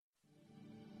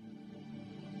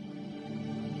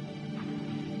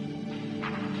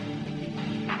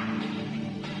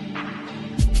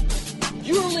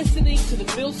You're listening to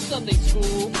the Mill Sunday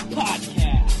School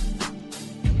podcast.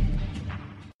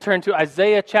 Turn to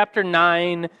Isaiah chapter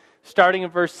 9, starting in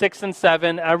verse 6 and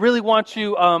 7. I really want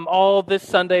you all this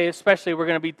Sunday, especially, we're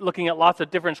going to be looking at lots of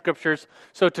different scriptures.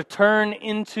 So to turn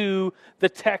into the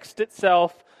text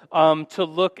itself, to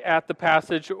look at the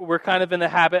passage. We're kind of in the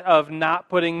habit of not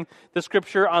putting the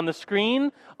scripture on the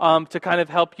screen to kind of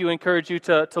help you, encourage you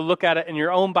to look at it in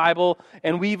your own Bible.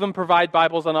 And we even provide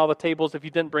Bibles on all the tables. If you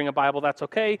didn't bring a Bible, that's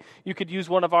okay. You could use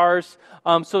one of ours.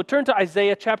 So turn to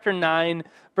Isaiah chapter 9,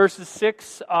 verses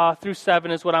 6 through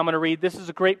 7 is what I'm going to read. This is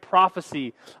a great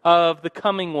prophecy of the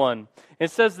coming one. It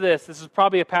says this is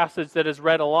probably a passage that is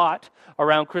read a lot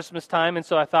around Christmas time, and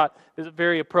so I thought it was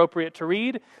very appropriate to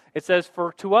read. It says,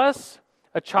 "For to us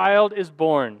a child is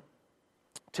born,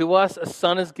 to us a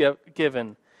son is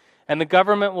given, and the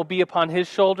government will be upon his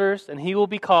shoulders, and he will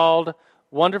be called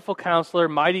Wonderful Counselor,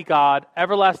 Mighty God,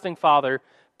 Everlasting Father,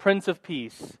 Prince of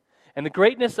Peace. And the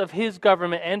greatness of his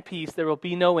government and peace there will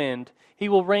be no end. He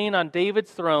will reign on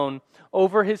David's throne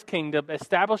over his kingdom,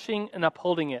 establishing and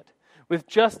upholding it with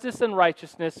justice and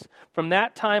righteousness from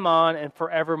that time on and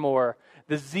forevermore.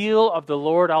 The zeal of the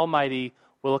Lord Almighty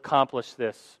will accomplish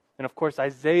this." And of course,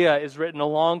 Isaiah is written a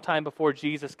long time before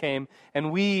Jesus came.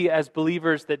 And we, as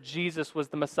believers that Jesus was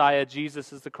the Messiah,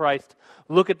 Jesus is the Christ,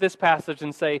 look at this passage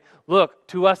and say, look,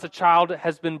 to us a child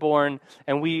has been born.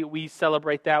 And we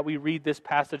celebrate that. We read this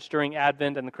passage during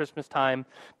Advent and the Christmas time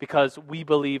because we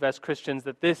believe as Christians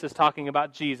that this is talking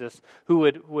about Jesus, who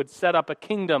would set up a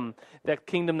kingdom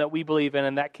that we believe in,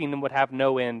 and that kingdom would have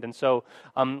no end. And so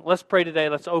let's pray today.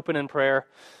 Let's open in prayer.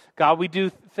 God, we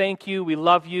do thank you. We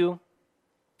love you.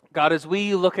 God, as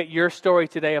we look at your story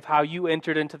today of how you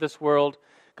entered into this world,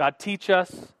 God, teach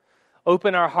us,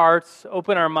 open our hearts,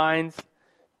 open our minds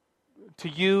to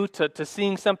you, to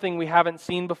seeing something we haven't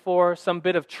seen before, some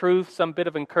bit of truth, some bit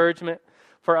of encouragement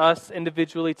for us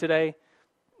individually today.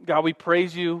 God, we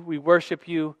praise you, we worship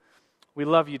you, we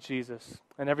love you, Jesus.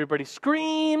 And everybody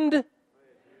screamed,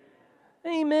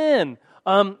 Amen.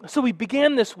 So we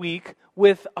began this week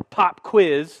with a pop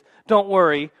quiz. Don't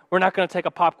worry, we're not going to take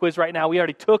a pop quiz right now. We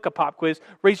already took a pop quiz.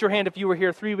 Raise your hand if you were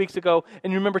here 3 weeks ago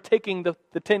and you remember taking the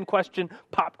 10-question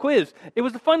pop quiz. It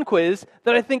was a fun quiz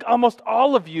that I think almost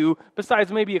all of you, besides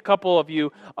maybe a couple of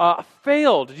you,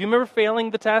 failed. Do you remember failing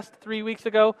the test 3 weeks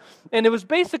ago? And it was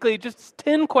basically just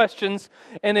 10 questions,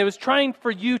 and it was trying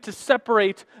for you to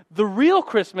separate the real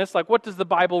Christmas, like what does the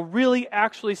Bible really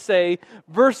actually say,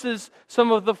 versus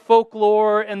some of the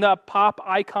folklore and the pop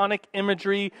iconic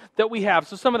imagery that we have.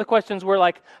 So some of the questions were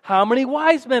like, how many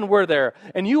wise men were there?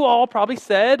 And you all probably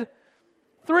said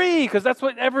 3, because that's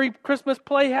what every Christmas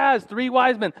play has, 3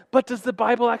 wise men. But does the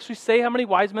Bible actually say how many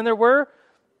wise men there were?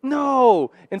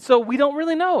 No. And so we don't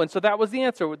really know. And so that was the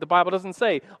answer. The Bible doesn't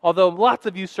say. Although lots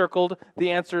of you circled the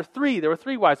answer 3. There were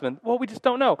 3 wise men. Well, we just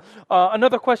don't know.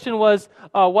 Another question was,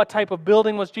 what type of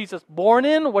building was Jesus born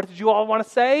in? What did you all want to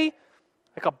say?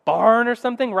 Like a barn or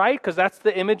something, right? Because that's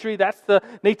the imagery, that's the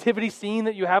nativity scene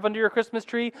that you have under your Christmas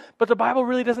tree. But the Bible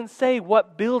really doesn't say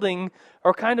what building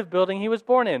or kind of building he was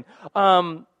born in.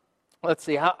 Let's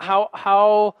see,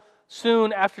 how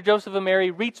soon after Joseph and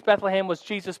Mary reached Bethlehem was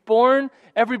Jesus born?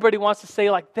 Everybody wants to say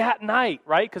like that night,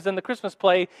 right? Because in the Christmas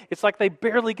play, it's like they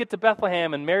barely get to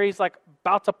Bethlehem and Mary's like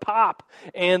about to pop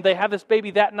and they have this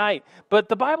baby that night. But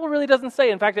the Bible really doesn't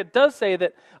say. In fact, it does say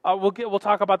that, we'll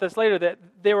talk about this later, that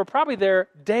they were probably there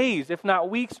days, if not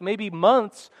weeks, maybe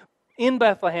months in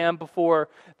Bethlehem before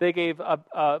they gave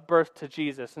birth to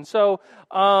Jesus. And so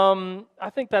I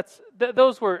think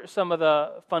those were some of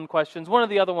the fun questions. One of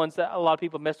the other ones that a lot of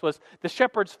people missed was the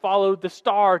shepherds followed the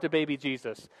star to baby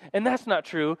Jesus. And that's not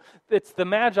true. It's the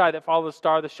Magi that follow the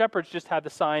star. The shepherds just had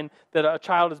the sign that a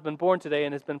child has been born today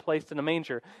and has been placed in a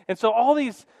manger. And so all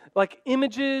these like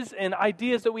images and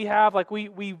ideas that we have, like we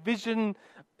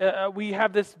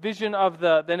have this vision of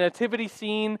the nativity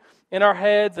scene in our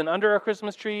heads and under our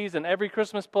Christmas trees, and every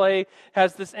Christmas play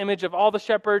has this image of all the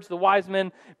shepherds, the wise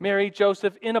men, Mary,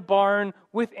 Joseph, in a barn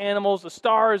with animals. The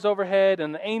star is overhead,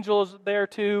 and the angel is there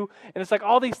too. And it's like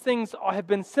all these things have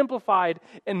been simplified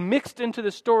and mixed into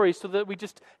the story so that we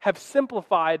just have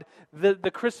simplified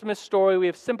the Christmas story. We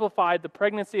have simplified the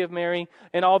pregnancy of Mary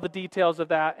and all the details of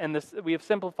that, and we have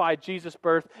simplified Jesus'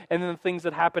 birth and then the things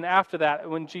that happen after that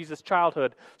when Jesus'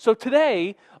 childhood. So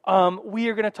today, we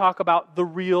are going to talk about the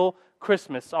real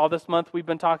Christmas. All this month we've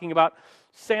been talking about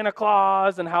Santa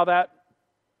Claus and how that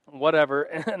whatever,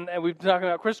 and we've been talking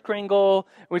about Kris Kringle,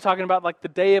 and we're talking about like the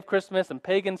day of Christmas and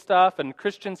pagan stuff and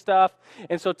Christian stuff.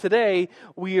 And so today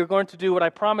we are going to do what I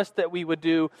promised that we would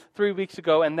do 3 weeks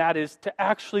ago, and that is to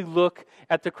actually look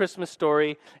at the Christmas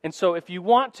story. And so if you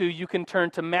want to, you can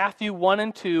turn to Matthew 1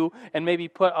 and 2 and maybe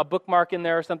put a bookmark in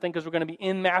there or something, because we're going to be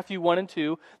in Matthew 1 and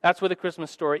 2. That's where the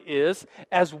Christmas story is,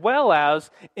 as well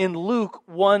as in Luke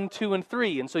 1, 2, and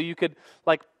 3. And so you could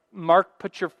like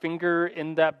put your finger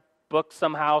in that book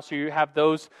somehow, so you have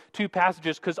those two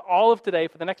passages, because all of today,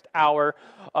 for the next hour,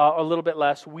 a little bit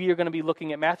less, we are going to be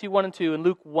looking at Matthew 1 and 2 and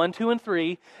Luke 1, 2, and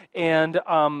 3, and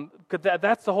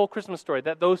that's the whole Christmas story.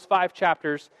 Those 5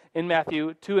 chapters in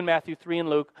Matthew, 2 in Matthew, 3 in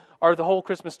Luke, are the whole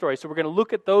Christmas story. So we're going to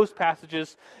look at those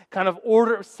passages, kind of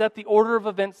set the order of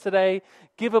events today,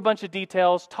 give a bunch of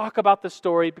details, talk about the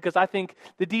story, because I think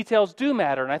the details do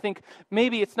matter. And I think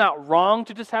maybe it's not wrong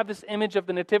to just have this image of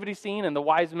the nativity scene and the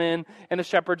wise men and the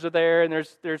shepherds are there, and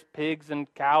there's pigs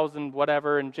and cows and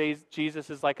whatever, and Jesus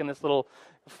is like in this little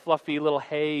fluffy little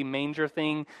hay manger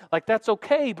thing. Like, that's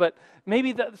okay, but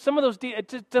maybe some of those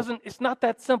it's not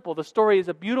that simple. The story is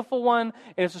a beautiful one,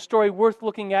 and it's a story worth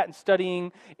looking at and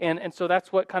studying, and so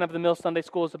that's what kind of the Mill Sunday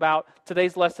School is about.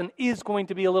 Today's lesson is going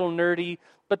to be a little nerdy,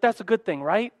 but that's a good thing,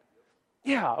 right?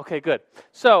 Yeah, okay, good.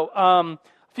 So, a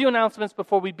few announcements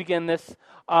before we begin this.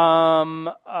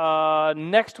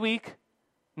 Next week,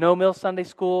 no Mill Sunday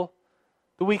School.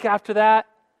 The week after that,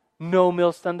 no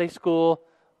Mill Sunday School.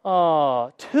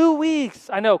 Oh, 2 weeks.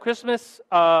 I know, Christmas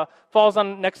falls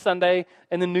on next Sunday,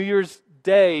 and then New Year's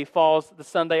Day falls the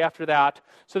Sunday after that.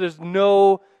 So there's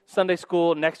no Sunday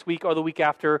school next week or the week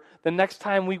after. The next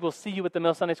time we will see you at the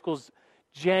Mill Sunday School is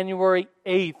January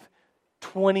 8th,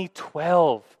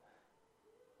 2012.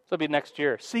 So it'll be next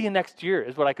year. See you next year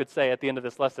is what I could say at the end of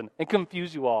this lesson and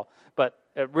confuse you all, but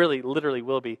it really, literally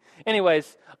will be.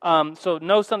 Anyways, so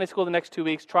no Sunday school the next 2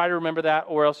 weeks. Try to remember that,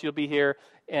 or else you'll be here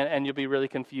and you'll be really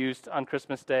confused on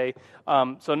Christmas Day.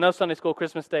 So no Sunday school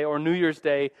Christmas Day or New Year's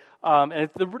Day. And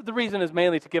the reason is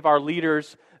mainly to give our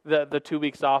leaders the 2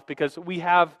 weeks off, because we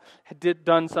have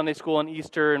done Sunday school on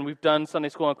Easter, and we've done Sunday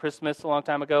school on Christmas a long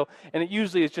time ago, and it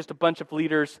usually is just a bunch of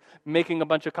leaders making a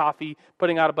bunch of coffee,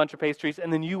 putting out a bunch of pastries,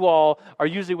 and then you all are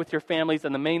usually with your families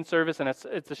in the main service, and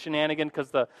it's a shenanigan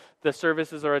because the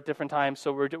services are at different times,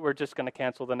 so we're just going to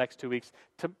cancel the next 2 weeks,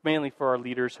 mainly for our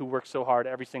leaders who work so hard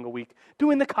every single week,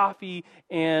 doing the coffee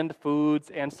and foods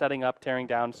and setting up, tearing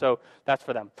down, so that's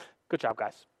for them. Good job,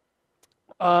 guys.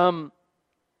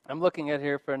 I'm looking at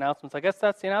here for announcements. I guess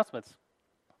that's the announcements.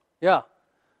 Yeah.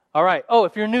 All right. Oh,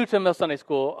 if you're new to Mill Sunday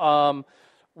School,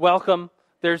 welcome.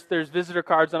 There's visitor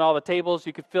cards on all the tables.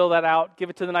 You can fill that out. Give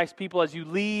it to the nice people as you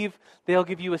leave. They'll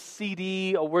give you a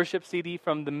CD, a worship CD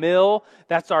from the Mill.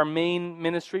 That's our main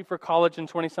ministry for college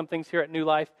and 20-somethings here at New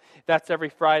Life. That's every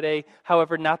Friday.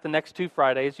 However, not the next 2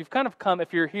 Fridays. You've kind of come,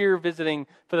 if you're here visiting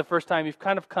for the first time, you've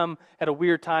kind of come at a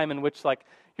weird time in which, like,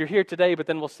 you're here today, but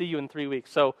then we'll see you in 3 weeks.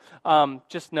 So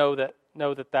just know that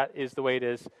is the way it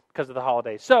is because of the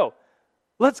holidays. So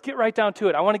let's get right down to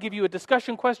it. I want to give you a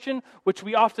discussion question, which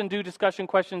we often do discussion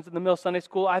questions in the Mill Sunday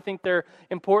School. I think they're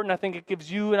important. I think it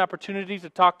gives you an opportunity to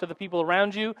talk to the people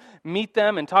around you, meet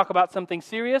them, and talk about something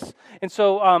serious. And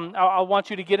so I want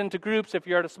you to get into groups. If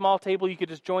you're at a small table, you could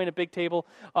just join a big table.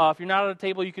 If you're not at a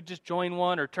table, you could just join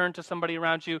one or turn to somebody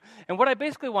around you. And what I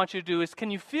basically want you to do is, can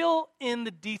you fill in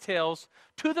the details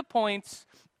to the points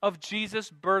of Jesus'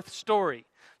 birth story?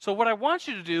 So what I want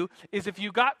you to do is, if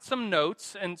you got some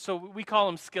notes, and so we call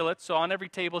them skillets, so on every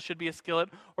table should be a skillet,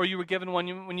 or you were given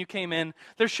one when you came in,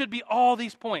 there should be all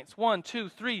these points. 1, 2,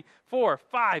 3, 4,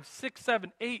 5, 6,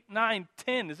 7, 8, 9,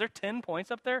 10. Is there 10 points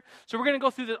up there? So we're going to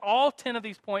go through all 10 of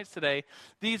these points today.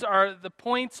 These are the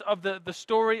points of the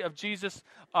story of Jesus'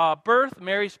 birth,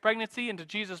 Mary's pregnancy into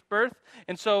Jesus' birth.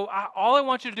 And so all I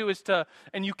want you to do is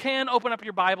and you can open up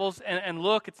your Bibles and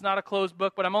look. It's not a closed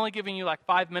book, but I'm only giving you like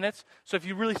 5 minutes. So if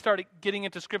you really start getting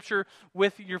into Scripture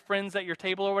with your friends at your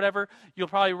table or whatever, you'll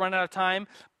probably run out of time.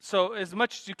 So as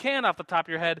much as you can off the top of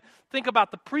your head, think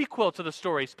about the prequel to the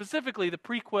story. Specifically, the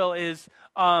prequel is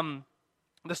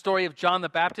the story of John the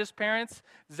Baptist's parents,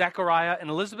 Zechariah and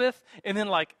Elizabeth, and then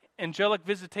like angelic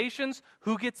visitations.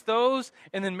 Who gets those?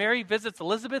 And then Mary visits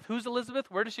Elizabeth. Who's Elizabeth?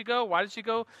 Where does she go? Why does she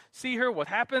go see her? What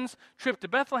happens? Trip to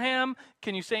Bethlehem.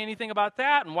 Can you say anything about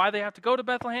that and why they have to go to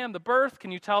Bethlehem? The birth.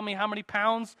 Can you tell me how many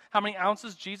pounds, how many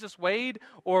ounces Jesus weighed?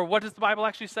 Or what does the Bible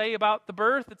actually say about the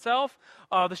birth itself?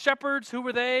 The shepherds, who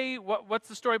were they? What's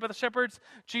the story about the shepherds?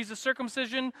 Jesus'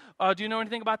 circumcision. Do you know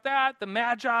anything about that? The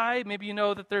Magi. Maybe you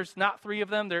know that there's not 3 of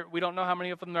them. We don't know how many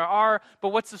of them there are. But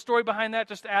what's the story behind that?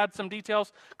 Just add some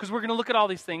details. Because because we're going to look at all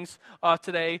these things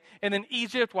today. And then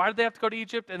Egypt, why did they have to go to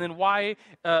Egypt? And then why,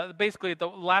 basically the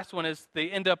last one is they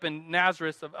end up in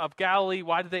Nazareth of Galilee.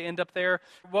 Why did they end up there?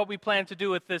 What we plan to do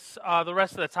with this, the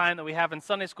rest of the time that we have in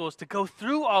Sunday school, is to go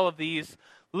through all of these,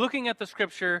 looking at the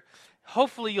scripture.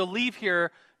 Hopefully you'll leave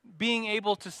here being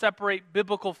able to separate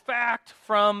biblical fact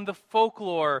from the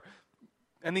folklore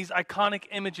and these iconic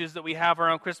images that we have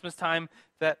around Christmas time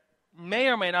that may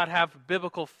or may not have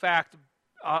biblical fact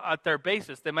at their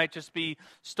basis. They might just be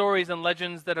stories and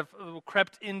legends that have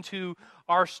crept into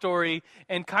our story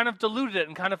and kind of diluted it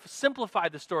and kind of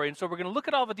simplified the story. And so we're going to look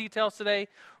at all the details today.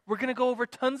 We're going to go over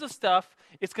tons of stuff.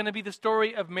 It's going to be the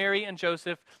story of Mary and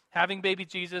Joseph having baby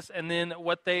Jesus, and then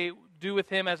what they do with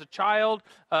him as a child,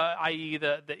 i.e.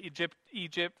 the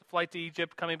Egypt, flight to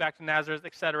Egypt, coming back to Nazareth,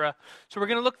 etc. So we're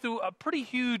going to look through a pretty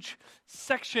huge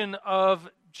section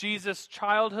of Jesus'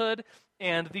 childhood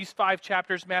and these 5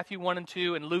 chapters, Matthew 1 and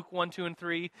 2, and Luke 1, 2, and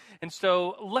 3. And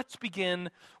so let's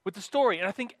begin with the story. And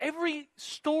I think every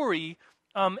story,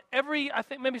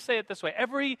 maybe say it this way,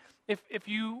 if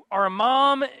you are a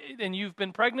mom and you've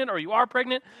been pregnant or you are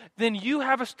pregnant, then you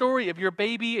have a story of your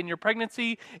baby and your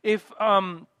pregnancy. If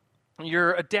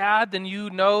you're a dad, then you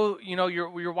know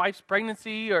your wife's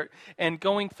pregnancy and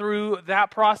going through that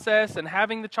process and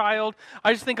having the child.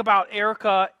 I just think about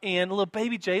Erica and little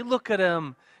baby Jay. Look at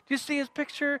him. Do you see his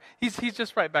picture? He's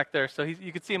just right back there, so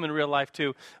you could see him in real life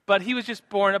too. But he was just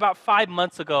born about 5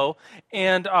 months ago,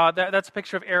 and that's a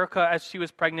picture of Erica as she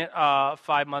was pregnant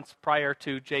 5 months prior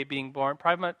to Jay being born.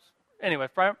 5 months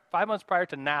prior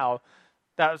to now.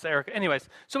 That was Erica. Anyways,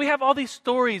 so we have all these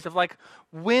stories of like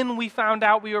when we found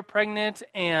out we were pregnant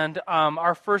and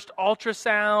our first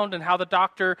ultrasound and how the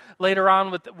doctor later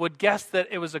on would guess that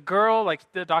it was a girl. Like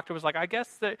the doctor was like, I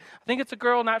think it's a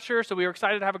girl, not sure. So we were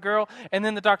excited to have a girl. And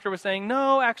then the doctor was saying,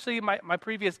 no, actually my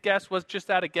previous guess was just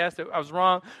that, a guess. I was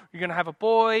wrong. You're going to have a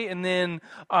boy. And then,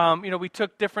 we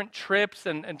took different trips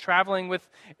and traveling with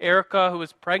Erica, who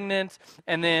was pregnant.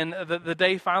 And then the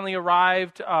day finally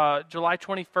arrived, July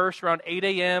 21st, around 8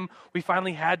 a.m. We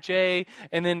finally had Jay,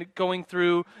 and then going through,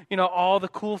 all the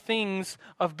cool things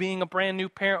of being a brand new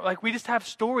parent. Like we just have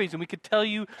stories, and we could tell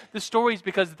you the stories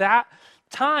because that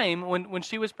time when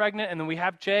she was pregnant, and then we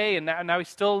have Jay, and now he's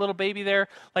still a little baby there.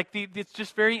 Like it's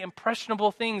just very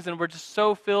impressionable things, and we're just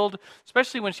so filled,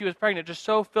 especially when she was pregnant, just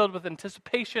so filled with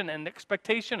anticipation and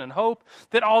expectation and hope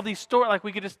that all these stories, like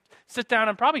we could just sit down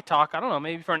and probably talk, I don't know,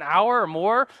 maybe for an hour or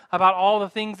more about all the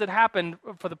things that happened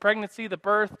for the pregnancy, the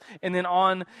birth, and then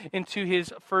on into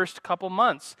his first couple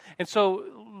months. And so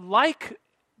like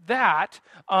that,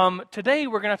 today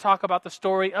we're going to talk about the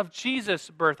story of Jesus'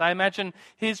 birth. I imagine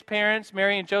his parents,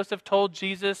 Mary and Joseph, told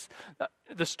Jesus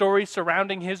the stories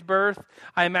surrounding his birth.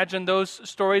 I imagine those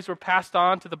stories were passed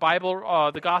on to the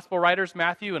Bible, the gospel writers,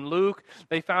 Matthew and Luke.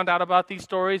 They found out about these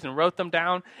stories and wrote them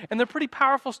down. And they're pretty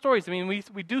powerful stories. I mean,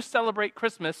 we do celebrate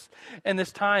Christmas in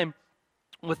this time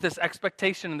with this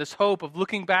expectation and this hope of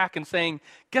looking back and saying,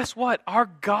 guess what? Our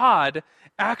God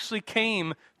actually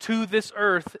came to this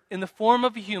earth in the form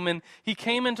of a human. He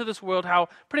came into this world, how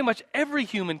pretty much every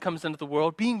human comes into the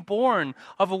world, being born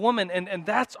of a woman. And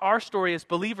that's our story as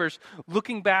believers,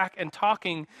 looking back and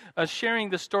talking, sharing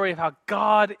the story of how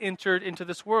God entered into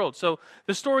this world. So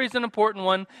the story is an important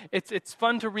one. It's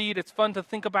fun to read. It's fun to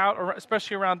think about,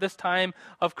 especially around this time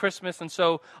of Christmas. And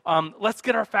so let's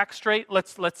get our facts straight.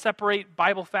 Let's separate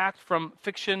Bible fact from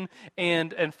fiction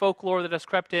and folklore that has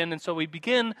crept in. And so we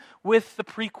begin with the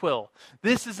prequel.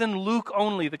 This is in Luke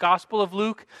only. The Gospel of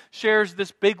Luke shares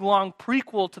this big, long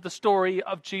prequel to the story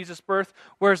of Jesus' birth,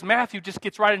 whereas Matthew just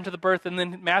gets right into the birth, and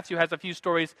then Matthew has a few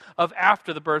stories of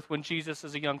after the birth when Jesus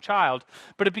is a young child.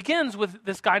 But it begins with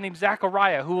this guy named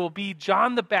Zechariah, who will be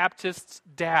John the Baptist's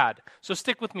dad. So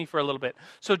stick with me for a little bit.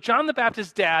 So John the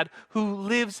Baptist's dad, who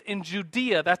lives in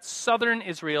Judea, that's southern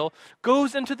Israel,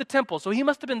 goes into the temple. So he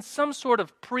must have been some sort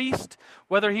of priest,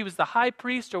 whether he was the high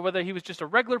priest or whether he was just a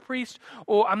regular priest,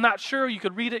 or I'm not sure. You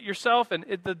could read it yourself, and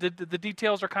the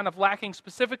details are kind of lacking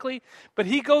specifically. But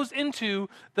he goes into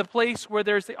the place where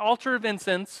there's the altar of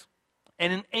incense,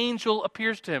 and an angel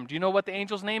appears to him. Do you know what the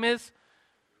angel's name is?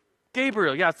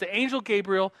 Gabriel. Yeah, it's the angel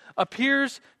Gabriel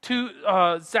appears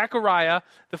to Zechariah,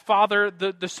 the father,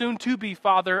 the soon-to-be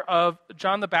father of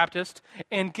John the Baptist.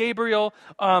 And Gabriel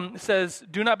says,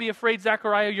 "Do not be afraid,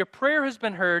 Zechariah. Your prayer has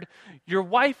been heard. Your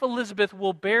wife Elizabeth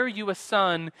will bear you a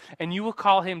son, and you will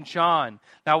call him John."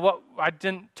 Now, what I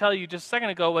didn't tell you just a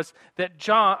second ago was that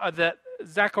that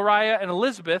Zechariah and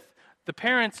Elizabeth, the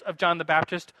parents of John the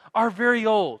Baptist, are very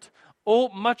old,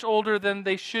 much older than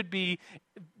they should be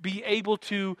be able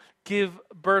to give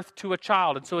birth to a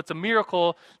child. And so it's a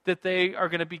miracle that they are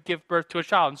going to give birth to a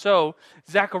child. And so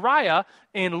Zechariah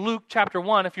in Luke chapter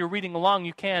 1, if you're reading along,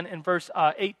 you can, in verse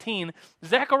 18,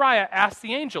 Zechariah asked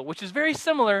the angel, which is very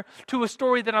similar to a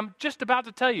story that I'm just about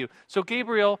to tell you. So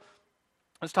Gabriel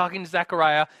was talking to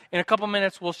Zechariah. In a couple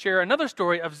minutes, we'll share another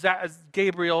story of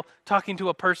Gabriel talking to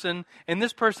a person, and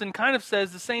this person kind of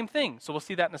says the same thing. So we'll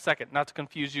see that in a second, not to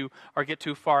confuse you or get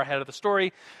too far ahead of the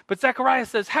story. But Zechariah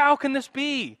says, "How can this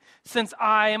be, since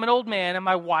I am an old man and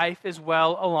my wife is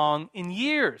well along in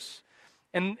years?"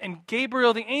 And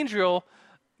Gabriel the angel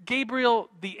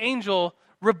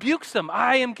rebukes him.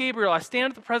 "I am Gabriel. I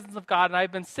stand at the presence of God, and I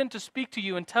have been sent to speak to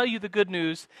you and tell you the good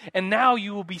news, and now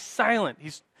you will be silent."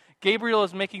 Gabriel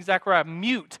is making Zechariah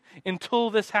mute until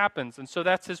this happens. And so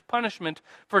that's his punishment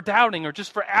for doubting or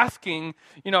just for asking,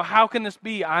 how can this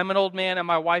be? I'm an old man and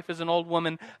my wife is an old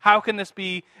woman. How can this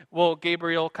be? Well,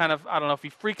 Gabriel kind of, I don't know if he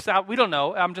freaks out. We don't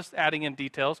know. I'm just adding in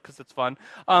details because it's fun.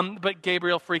 But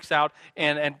Gabriel freaks out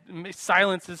and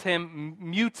silences him,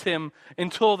 mutes him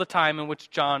until the time in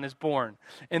which John is born.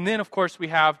 And then, of course, we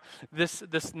have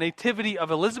this nativity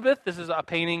of Elizabeth. This is a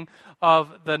painting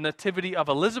of the nativity of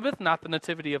Elizabeth, not the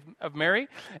nativity of Mary.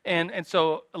 And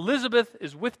so Elizabeth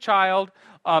is with child,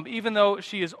 even though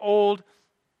she is old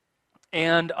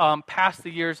and past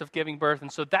the years of giving birth.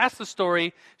 And so that's the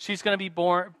story. She's going to be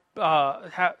born,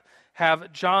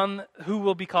 have John, who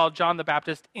will be called John the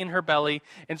Baptist, in her belly.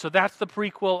 And so that's the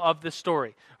prequel of this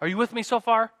story. Are you with me so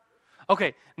far?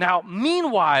 Okay, now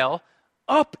meanwhile,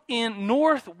 up in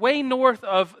way north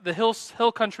of the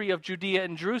hill country of Judea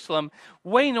and Jerusalem,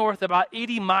 way north, about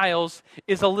 80 miles,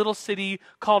 is a little city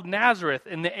called Nazareth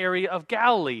in the area of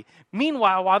Galilee.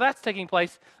 Meanwhile, while that's taking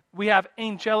place, we have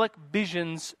angelic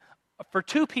visions for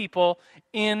two people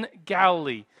in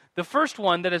Galilee. The first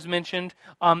one that is mentioned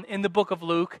in the book of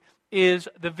Luke is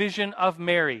the vision of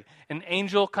Mary. An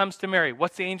angel comes to Mary.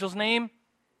 What's the angel's name?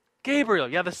 Gabriel.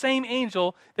 Yeah, the same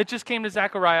angel that just came to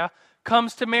Zechariah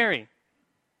comes to Mary.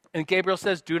 And Gabriel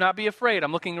says, "Do not be afraid."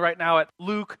 I'm looking right now at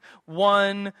Luke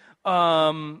 1,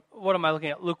 what am I looking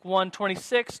at? Luke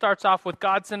 1:26 starts off with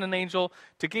God sent an angel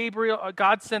to Gabriel.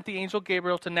 God sent the angel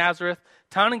Gabriel to Nazareth,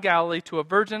 town in Galilee, to a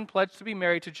virgin pledged to be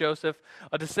married to Joseph,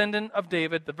 a descendant of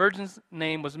David. The virgin's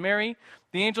name was Mary.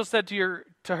 The angel said to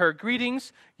her,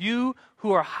 "Greetings, you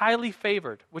who are highly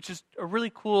favored," which is a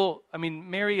really cool,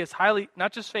 Mary is highly,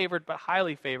 not just favored, but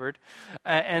highly favored.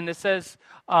 And it says,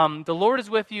 "The Lord is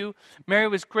with you." Mary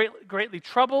was greatly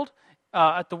troubled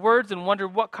at the words and wondered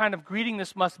what kind of greeting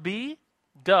this must be.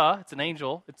 Duh, it's an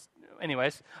angel.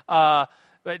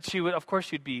 But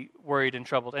she'd be worried and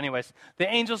troubled. Anyways, the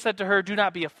angel said to her, "Do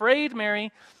not be afraid,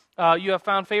 Mary. You have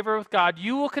found favor with God.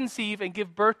 You will conceive and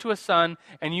give birth to a son,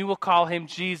 and you will call him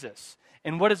Jesus."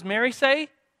 And what does Mary say?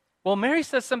 Well, Mary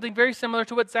says something very similar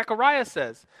to what Zechariah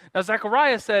says. Now,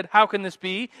 Zechariah said, "How can this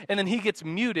be?" And then he gets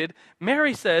muted.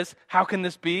 Mary says, "How can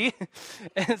this be?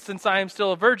 Since I am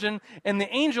still a virgin." And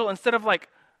the angel, instead of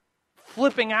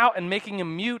flipping out and making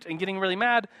him mute and getting really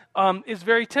mad, is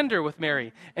very tender with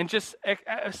Mary and just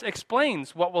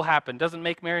explains what will happen. Doesn't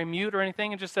make Mary mute or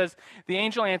anything. It just says, the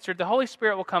angel answered, "The Holy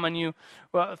Spirit will come on you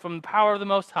from the power of the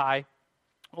Most High,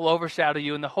 will overshadow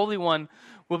you, and the Holy One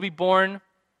will be born,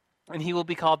 and he will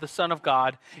be called the Son of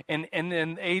God." And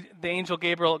then the angel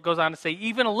Gabriel goes on to say,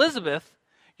 even Elizabeth,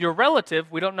 your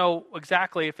relative, we don't know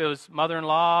exactly if it was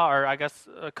mother-in-law or I guess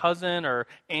a cousin or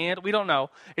aunt, we don't know.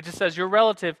 It just says your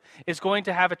relative is going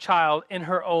to have a child in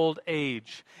her old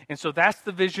age. And so that's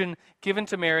the vision given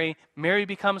to Mary. Mary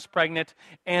becomes pregnant,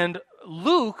 and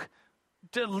Luke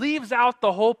leaves out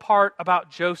the whole part about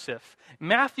Joseph.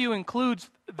 Matthew includes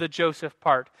the Joseph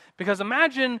part, because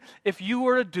imagine if you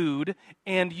were a dude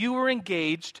and you were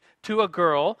engaged to a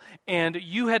girl and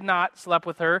you had not slept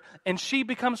with her and she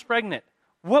becomes pregnant.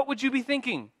 What would you be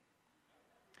thinking?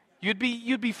 You'd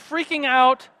be freaking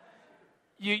out.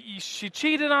 She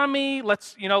cheated on me.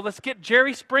 Let's get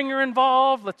Jerry Springer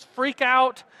involved. Let's freak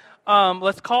out.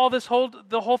 Let's call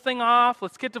the whole thing off.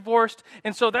 Let's get divorced.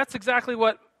 And so that's exactly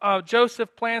what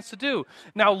Joseph plans to do.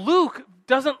 Now, Luke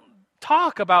doesn't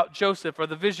talk about Joseph or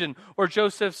the vision or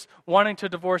Joseph's wanting to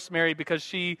divorce Mary because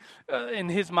she, in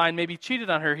his mind, maybe cheated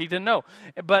on her. He didn't know.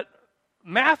 But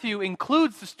Matthew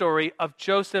includes the story of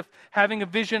Joseph having a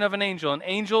vision of an angel. An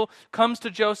angel comes to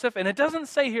Joseph, and it doesn't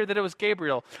say here that it was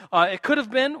Gabriel. It could have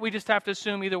been. We just have to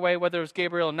assume either way, whether it was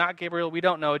Gabriel or not Gabriel. We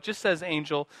don't know. It just says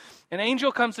angel. An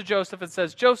angel comes to Joseph and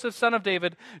says, Joseph, son of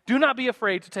David, do not be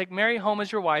afraid to take Mary home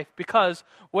as your wife, because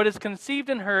what is conceived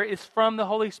in her is from the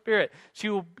Holy Spirit. She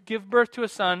will give birth to a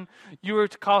son. You are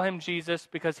to call him Jesus,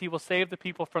 because he will save the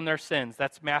people from their sins.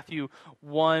 That's Matthew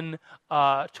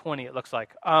 1:20, it looks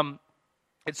like. And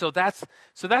so that's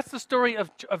the story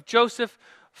of Joseph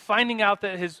finding out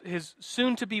that his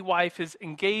soon-to-be wife, his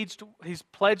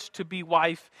pledged to be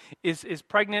wife, is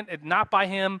pregnant, and not by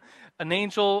him. An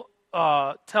angel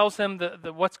tells him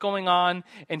what's going on,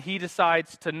 and he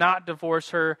decides to not divorce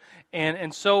her,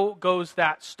 and so goes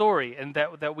that story, and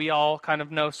that we all kind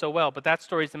of know so well. But that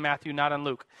story is in Matthew, not in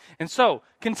Luke. And so,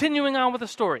 continuing on with the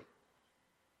story,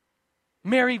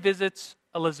 Mary visits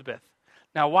Elizabeth.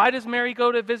 Now, why does Mary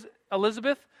go to visit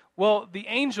Elizabeth? Well, the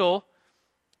angel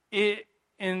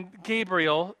in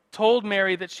Gabriel told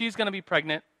Mary that she's going to be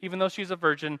pregnant, even though she's a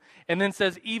virgin, and then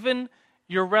says, even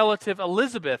your relative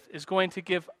Elizabeth is going to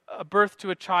give birth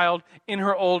to a child in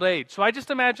her old age. So I just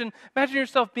imagine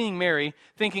yourself being Mary,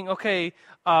 thinking, okay,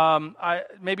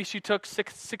 maybe she took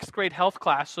sixth grade health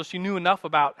class, so she knew enough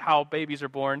about how babies are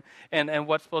born and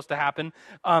what's supposed to happen.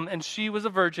 And she was a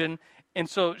virgin, and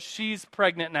so she's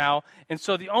pregnant now. And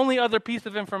so the only other piece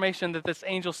of information that this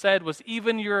angel said was,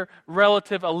 even your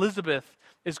relative Elizabeth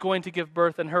is going to give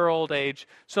birth in her old age.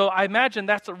 So I imagine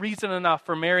that's a reason enough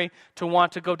for Mary to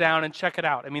want to go down and check it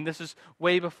out. I mean, this is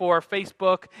way before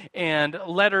Facebook and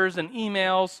letters and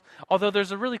emails, although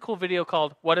there's a really cool video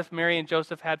called What If Mary and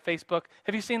Joseph Had Facebook?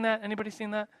 Have you seen that? Anybody seen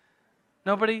that?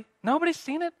 Nobody? Nobody's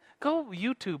seen it? Go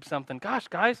YouTube something. Gosh,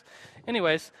 guys.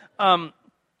 Anyways,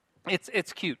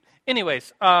 it's cute.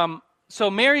 Anyways, so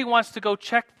Mary wants to go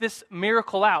check this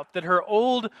miracle out, that her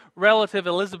old relative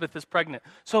Elizabeth is pregnant.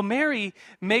 So Mary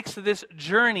makes this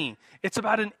journey. It's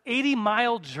about an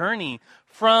 80-mile journey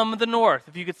from the north.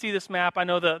 If you could see this map, I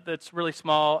know that it's really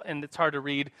small and it's hard to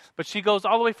read, but she goes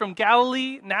all the way from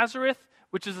Galilee, Nazareth,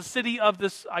 which is a city of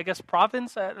this, I guess,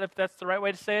 province, if that's the right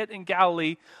way to say it, in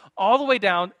Galilee, all the way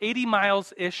down 80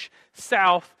 miles-ish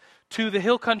south to the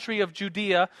hill country of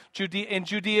Judea. And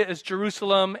Judea is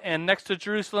Jerusalem, and next to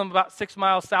Jerusalem, about 6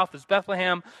 miles south, is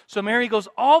Bethlehem. So Mary goes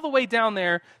all the way down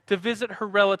there to visit her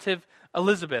relative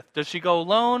Elizabeth. Does she go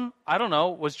alone? I don't know.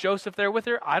 Was Joseph there with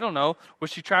her? I don't know. Was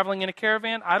she traveling in a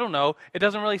caravan? I don't know. It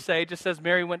doesn't really say. It just says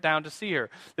Mary went down to see her,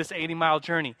 this 80-mile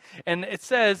journey. And it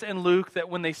says in Luke that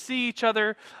when they see each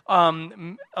other,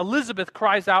 Elizabeth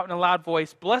cries out in a loud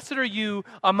voice, "Blessed are you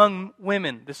among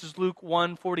women." This is Luke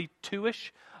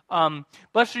 1:42-ish.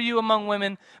 Blessed are you among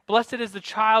women. Blessed is the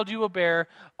child you will bear.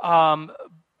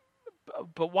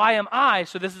 But why am I,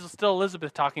 so this is still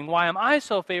Elizabeth talking, why am I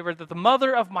so favored that the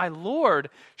mother of my Lord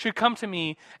should come to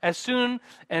me as soon,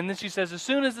 and then she says, as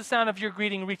soon as the sound of your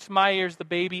greeting reached my ears, the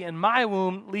baby in my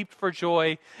womb leaped for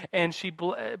joy, and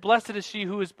blessed is she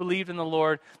who has believed in the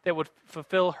Lord that would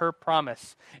fulfill her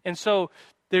promise. And so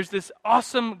there's this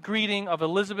awesome greeting of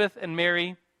Elizabeth and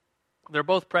Mary. They're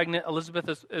both pregnant. Elizabeth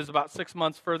is about 6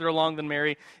 months further along than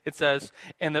Mary, it says.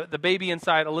 And the baby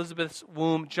inside Elizabeth's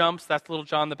womb jumps. That's little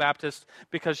John the Baptist,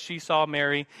 because she saw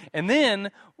Mary. And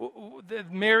then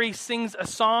Mary sings a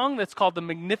song that's called the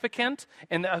Magnificat.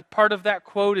 And a part of that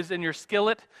quote is in your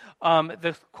skillet.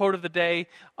 The quote of the day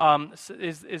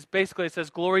is basically, it says,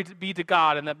 "Glory be to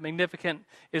God." And that Magnificat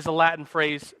is a Latin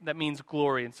phrase that means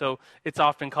glory. And so it's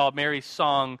often called Mary's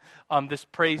song. This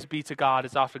praise be to God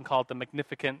is often called the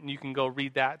Magnificat. And you can go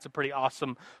read that. It's a pretty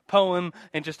awesome poem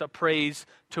and just a praise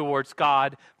towards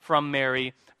God from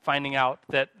Mary, finding out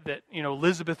that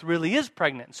Elizabeth really is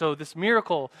pregnant. So this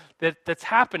miracle that's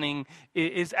happening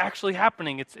is actually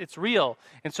happening. It's real.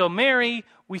 And so Mary,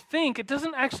 we think, it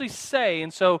doesn't actually say,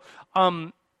 and so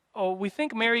we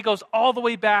think Mary goes all the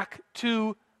way back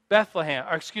to Bethlehem,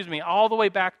 all the way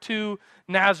back to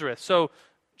Nazareth. So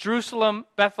Jerusalem,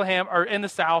 Bethlehem are in the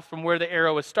south from where the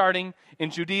arrow is starting.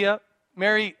 In Judea,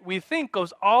 Mary, we think,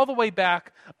 goes all the way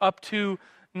back up to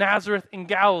Nazareth in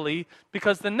Galilee,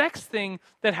 because the next thing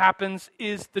that happens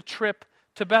is the trip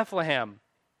to Bethlehem.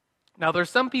 Now, there's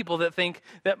some people that think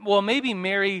that, well, maybe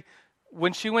Mary,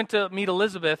 when she went to meet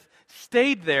Elizabeth,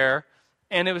 stayed there,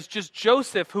 and it was just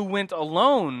Joseph who went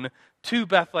alone to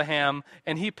Bethlehem,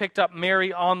 and he picked up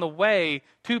Mary on the way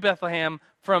to Bethlehem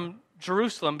from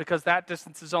Jerusalem, because that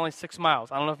distance is only 6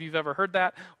 miles. I don't know if you've ever heard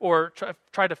that or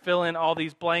try to fill in all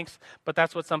these blanks, but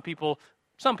that's what some people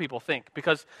think,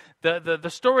 because the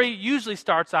story usually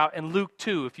starts out in Luke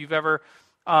 2. If you've ever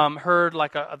heard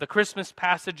like the Christmas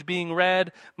passage being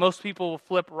read, most people will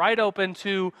flip right open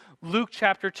to Luke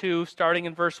chapter 2, starting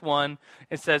in verse 1.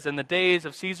 It says, in the days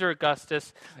of Caesar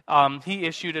Augustus, he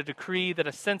issued a decree that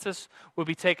a census would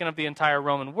be taken of the entire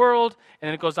Roman world. And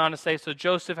then it goes on to say, so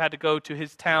Joseph had to go to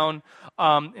his town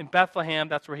in Bethlehem,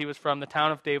 that's where he was from, the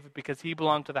town of David, because he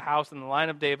belonged to the house and the line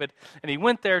of David. And he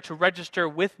went there to register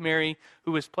with Mary,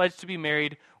 who was pledged to be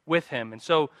married with him. And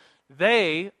so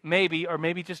they, maybe, or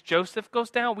maybe just Joseph goes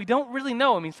down. We don't really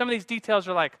know. I mean, some of these details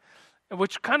are like,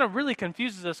 which kind of really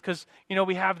confuses us because,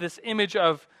 we have this image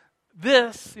of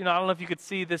this, I don't know if you could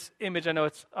see this image. I know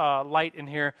it's light in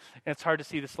here, and it's hard to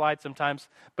see the slide sometimes.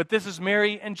 But this is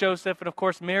Mary and Joseph, and of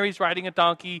course, Mary's riding a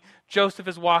donkey. Joseph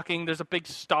is walking. There's a big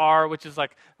star, which is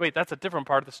like, wait, that's a different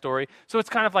part of the story. So it's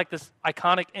kind of like this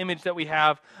iconic image that we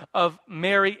have of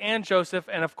Mary and Joseph,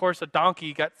 and of course, a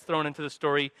donkey gets thrown into the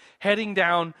story, heading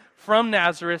down from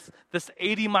Nazareth, this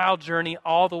 80-mile journey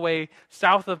all the way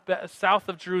south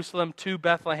of Jerusalem to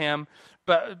Bethlehem.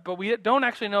 But we don't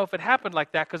actually know if it happened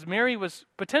like that because Mary was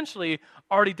potentially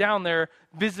already down there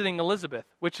visiting Elizabeth,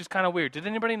 which is kind of weird. Did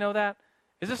anybody know that?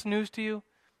 Is this news to you?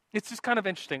 It's just kind of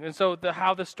interesting. And so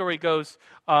how this story goes,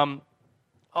 all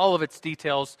of its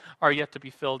details are yet to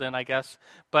be filled in, I guess.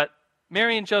 But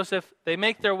Mary and Joseph, they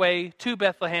make their way to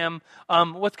Bethlehem.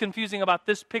 What's confusing about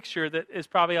this picture that is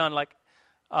probably on like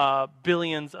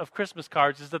billions of Christmas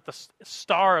cards is that the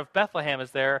Star of Bethlehem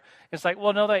is there. It's like,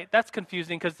 well, no, that's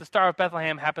confusing because the Star of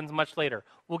Bethlehem happens much later.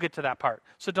 We'll get to that part.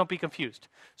 So don't be confused.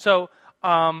 So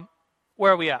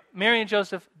where are we at? Mary and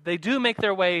Joseph, they do make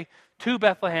their way to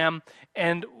Bethlehem,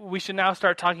 and we should now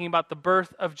start talking about the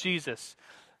birth of Jesus.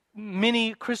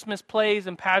 Many Christmas plays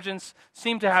and pageants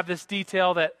seem to have this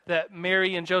detail that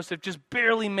Mary and Joseph just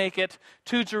barely make it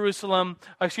to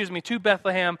to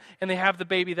Bethlehem, and they have the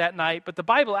baby that night. But the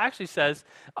Bible actually says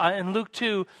in Luke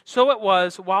 2, so it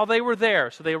was while they were there.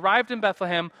 So they arrived in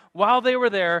Bethlehem. While they were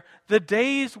there, the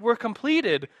days were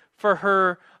completed for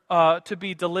her to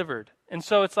be delivered. And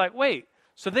so it's like, wait.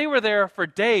 So they were there for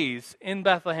days in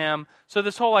Bethlehem. So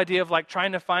this whole idea of like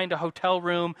trying to find a hotel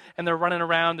room and they're running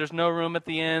around, there's no room at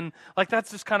the inn, like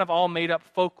that's just kind of all made up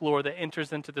folklore that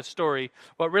enters into the story.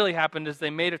 What really happened is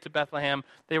they made it to Bethlehem.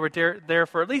 They were there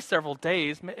for at least several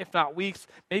days, if not weeks,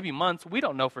 maybe months. We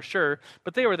don't know for sure,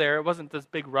 but they were there. It wasn't this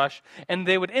big rush. And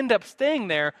they would end up staying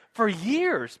there for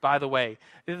years, by the way.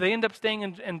 They end up staying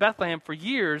in Bethlehem for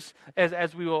years,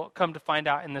 as we will come to find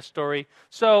out in this story.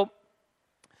 So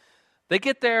they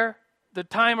get there, the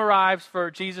time arrives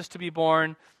for Jesus to be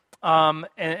born,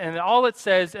 and all it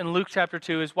says in Luke chapter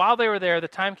 2 is, while they were there, the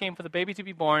time came for the baby to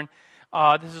be born.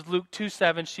 This is Luke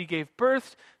 2:7. She gave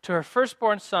birth to her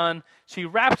firstborn son. She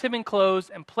wrapped him in clothes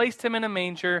and placed him in a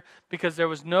manger because there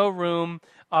was no room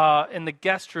in the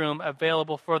guest room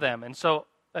available for them. And so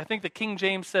I think the King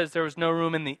James says there was no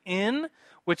room in the inn,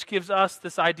 which gives us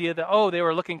this idea that, they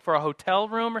were looking for a hotel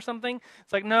room or something.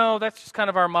 It's like, no, that's just kind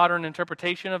of our modern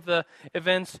interpretation of the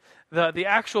events. The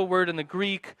actual word in the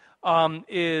Greek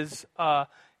is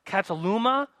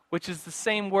kataluma, which is the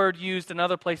same word used in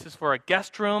other places for a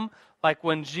guest room, like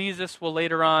when Jesus will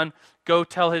later on go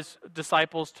tell his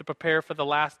disciples to prepare for the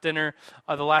last dinner,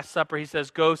 the Last Supper. He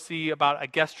says, go see about a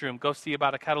guest room, go see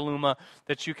about a kataluma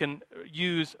that you can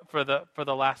use for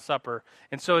the Last Supper.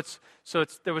 And so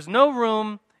there was no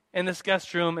room in this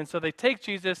guest room, and so they take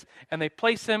Jesus and they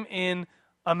place him in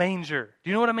a manger. Do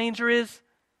you know what a manger is?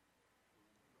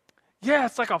 Yeah,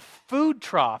 it's like a food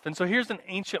trough. And so here's an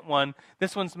ancient one.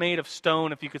 This one's made of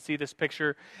stone, if you could see this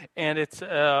picture. And it's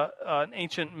an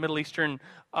ancient Middle Eastern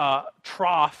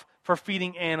trough for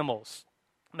feeding animals.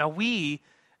 Now we,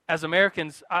 as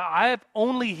Americans, I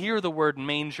only hear the word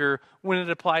manger when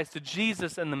it applies to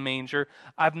Jesus and the manger.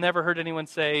 I've never heard anyone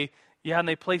say, yeah, and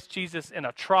they placed Jesus in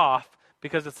a trough,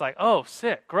 because it's like, oh,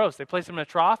 sick, gross. They placed him in a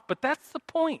trough. But that's the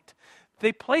point.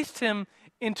 They placed him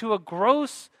into a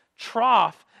gross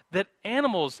trough that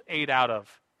animals ate out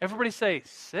of. Everybody say,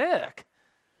 sick.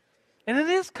 And it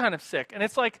is kind of sick. And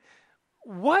it's like,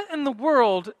 what in the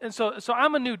world? And so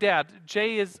I'm a new dad.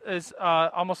 Jay is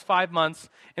almost 5 months.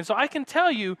 And so I can tell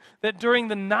you that during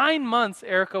the 9 months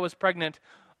Erica was pregnant,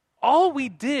 all we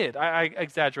did, I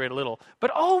exaggerate a little, but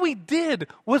all we did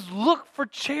was look for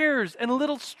chairs and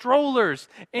little strollers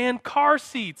and car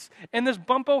seats and this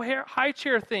bumpo high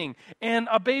chair thing and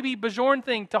a baby Bajorn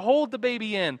thing to hold the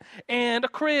baby in and a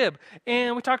crib.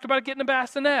 And we talked about getting a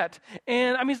bassinet.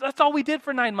 And I mean, that's all we did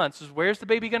for 9 months is, where's the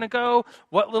baby going to go?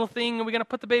 What little thing are we going to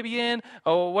put the baby in?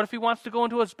 Oh, what if he wants to go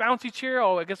into his bouncy chair?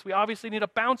 Oh, I guess we obviously need a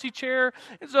bouncy chair.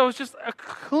 And so it's just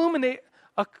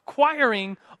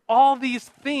acquiring all these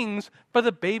things for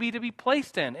the baby to be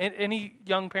placed in. And any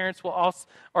young parents will also,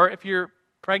 or if you're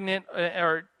pregnant,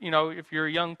 or if you're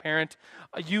a young parent,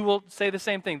 you will say the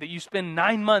same thing, that you spend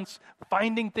 9 months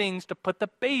finding things to put the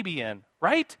baby in,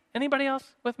 right? Anybody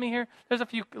else with me here? There's a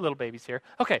few little babies here.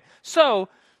 Okay, so,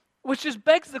 which just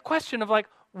begs the question of like,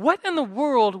 what in the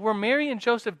world were Mary and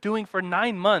Joseph doing for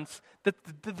 9 months that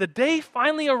the day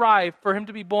finally arrived for him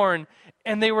to be born,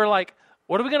 and they were like,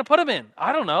 what are we going to put him in?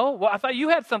 I don't know. Well, I thought you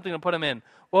had something to put him in.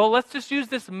 Well, let's just use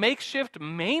this makeshift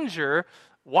manger,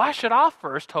 wash it off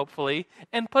first, hopefully,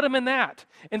 and put him in that.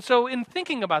 And so in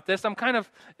thinking about this, I'm kind of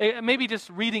maybe just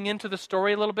reading into the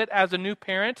story a little bit as a new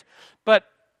parent, but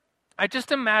I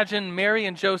just imagine Mary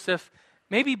and Joseph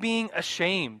maybe being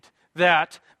ashamed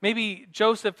that maybe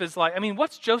Joseph is like,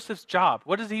 what's Joseph's job?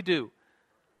 What does he do?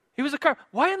 He was a carpenter.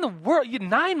 Why in the world?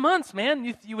 9 months,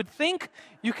 man. You would think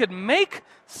you could make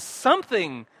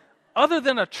something other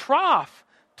than a trough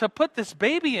to put this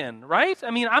baby in, right?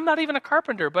 I'm not even a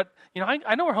carpenter, but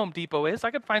I know where Home Depot is.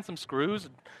 I could find some screws,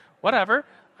 and whatever.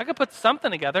 I could put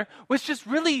something together, which just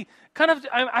really kind of,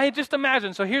 I just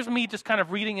imagine. So here's me just kind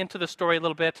of reading into the story a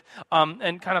little bit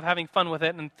and kind of having fun with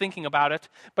it and thinking about it.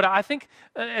 But I think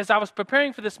as I was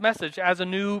preparing for this message as a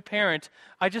new parent,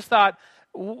 I just thought,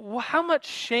 how much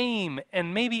shame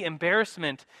and maybe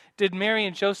embarrassment did Mary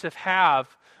and Joseph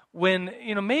have when,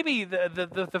 maybe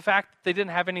the fact that they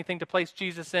didn't have anything to place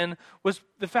Jesus in was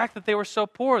the fact that they were so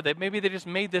poor that maybe they just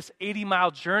made this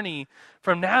 80-mile journey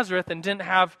from Nazareth and didn't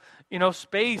have,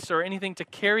 space or anything to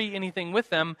carry anything with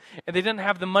them, and they didn't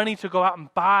have the money to go out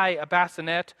and buy a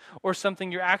bassinet or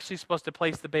something you're actually supposed to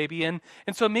place the baby in.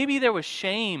 And so maybe there was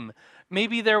shame.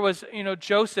 Maybe there was,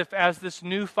 Joseph as this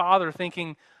new father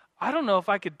thinking, I don't know if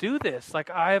I could do this.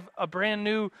 Like, I have a brand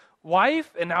new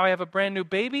wife, and now I have a brand new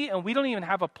baby, and we don't even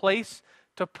have a place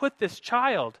to put this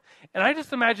child. And I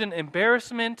just imagine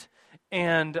embarrassment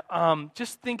and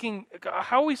just thinking,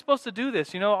 how are we supposed to do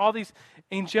this? All these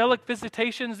angelic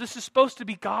visitations. This is supposed to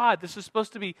be God. This is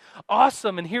supposed to be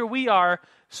awesome. And here we are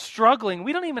struggling.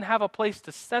 We don't even have a place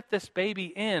to set this baby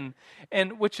in,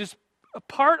 and which is a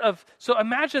part of, so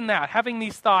imagine that, having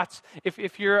these thoughts,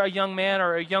 if you're a young man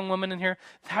or a young woman in here,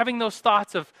 having those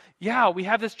thoughts of, yeah, we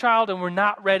have this child and we're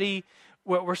not ready,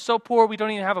 we're so poor we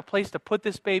don't even have a place to put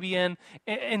this baby in.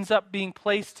 It ends up being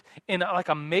placed in like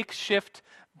a makeshift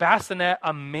bassinet,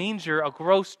 a manger, a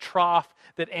gross trough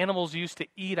that animals used to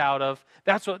eat out of.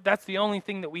 That's the only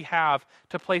thing that we have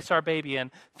to place our baby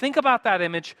in. Think about that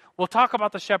image. We'll talk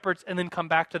about the shepherds and then come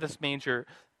back to this manger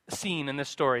scene in this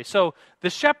story. So the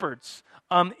shepherds,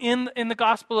 in the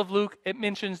Gospel of Luke, it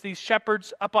mentions these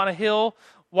shepherds up on a hill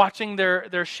watching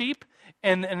their sheep,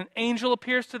 and an angel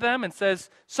appears to them and says,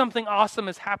 something awesome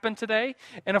has happened today.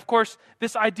 And of course,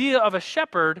 this idea of a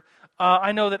shepherd,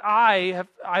 I know that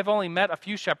I've only met a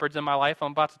few shepherds in my life.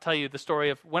 I'm about to tell you the story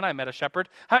of when I met a shepherd.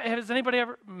 Has anybody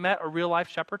ever met a real life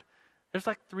shepherd? There's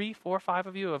like 3, 4, 5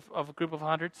 of you of a group of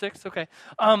 100, 6? Okay.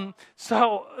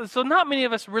 So not many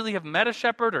of us really have met a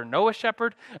shepherd or know a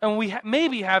shepherd, and we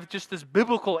maybe have just this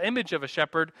biblical image of a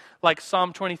shepherd, like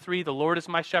Psalm 23, the Lord is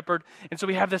my shepherd, and so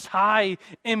we have this high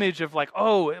image of like,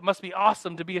 oh, it must be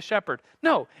awesome to be a shepherd.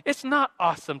 No, it's not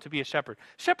awesome to be a shepherd.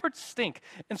 Shepherds stink.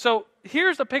 And so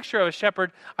here's a picture of a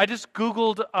shepherd. I just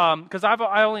Googled, because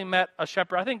I only met a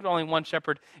shepherd, I think only one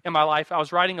shepherd in my life. I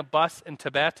was riding a bus in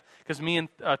Tibet, because me and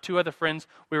 2 other friends,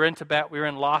 we were in Tibet, we were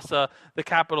in Lhasa, the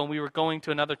capital, and we were going to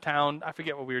another town. I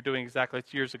forget what we were doing exactly,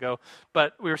 it's years ago,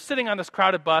 but we were sitting on this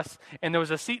crowded bus, and there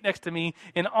was a seat next to me,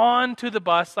 and on to the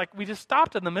bus, like we just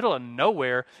stopped in the middle of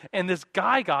nowhere, and this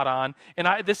guy got on, and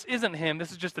this isn't him,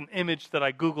 this is just an image that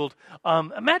I Googled.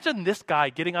 Imagine this guy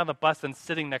getting on the bus and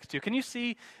sitting next to you.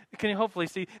 Can you hopefully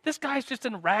see? This guy's just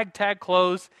in ragtag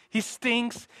clothes. He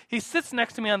stinks. He sits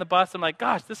next to me on the bus. I'm like,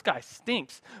 gosh, this guy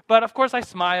stinks. But of course I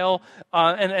smile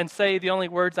and say the only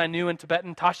words I knew in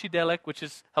Tibetan, Tashi Delek, which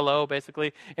is hello,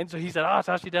 basically. And so he said,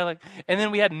 Tashi Delek. And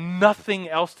then we had nothing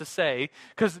else to say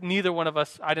because neither one of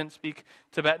us, I didn't speak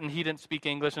Tibetan, he didn't speak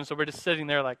English. And so we're just sitting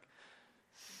there like,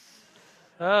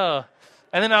 oh.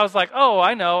 And then I was like, oh,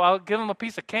 I know. I'll give him a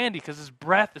piece of candy because his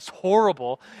breath is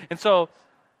horrible. And so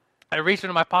I reach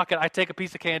into my pocket, I take a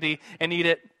piece of candy and eat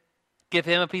it, give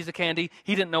him a piece of candy.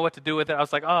 He didn't know what to do with it. I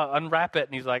was like, unwrap it.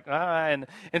 And he's like, and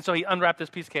so he unwrapped this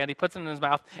piece of candy, puts it in his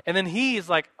mouth, and then he's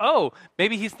like,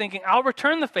 maybe he's thinking, I'll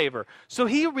return the favor. So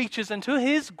he reaches into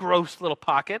his gross little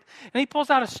pocket, and he pulls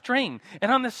out a string. And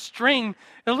on this string,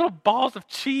 there are little balls of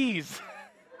cheese.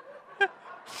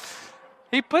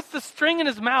 He puts the string in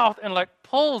his mouth and like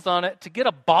pulls on it to get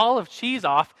a ball of cheese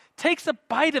off, takes a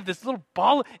bite of this little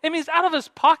ball. It's out of his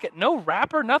pocket. No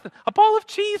wrapper, nothing. A ball of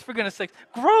cheese, for goodness sakes.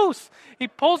 Gross. He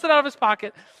pulls it out of his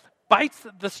pocket, bites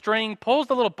the string, pulls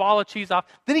the little ball of cheese off.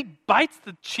 Then he bites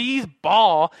the cheese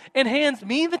ball and hands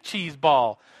me the cheese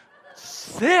ball.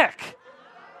 Sick.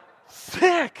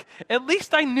 At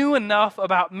least I knew enough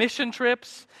about mission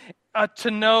trips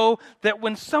to know that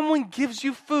when someone gives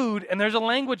you food and there's a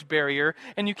language barrier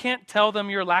and you can't tell them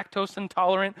you're lactose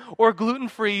intolerant or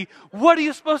gluten-free, what are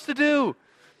you supposed to do?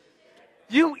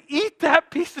 You eat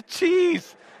that piece of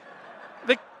cheese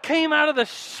that came out of the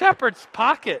shepherd's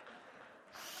pocket.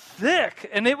 Sick.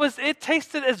 And it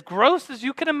tasted as gross as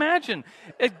you can imagine.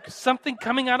 Something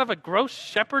coming out of a gross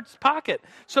shepherd's pocket.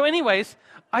 So anyways,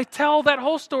 I tell that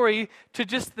whole story to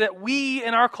just that we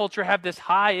in our culture have this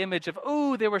high image of,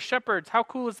 oh, they were shepherds. How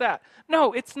cool is that?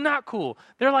 No, it's not cool.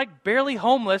 They're like barely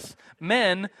homeless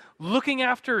men looking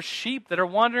after sheep that are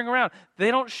wandering around.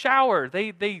 They don't shower.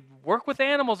 They work with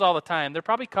animals all the time. They're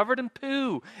probably covered in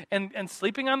poo and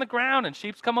sleeping on the ground, and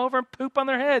sheep come over and poop on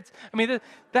their heads. I mean,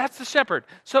 that's the shepherd.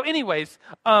 So anyways,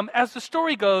 as the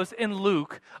story goes in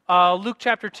Luke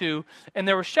chapter 2, and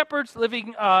there were shepherds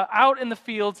living out in the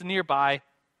fields nearby,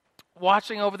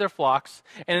 watching over their flocks,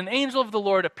 and an angel of the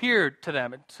Lord appeared to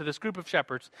them, to this group of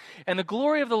shepherds, and the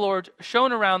glory of the Lord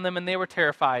shone around them, and they were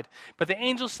terrified. But the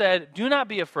angel said, "Do not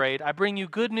be afraid. I bring you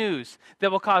good news that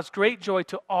will cause great joy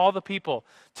to all the people.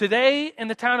 Today, in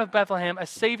the town of Bethlehem, a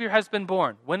Savior has been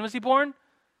born." When was he born?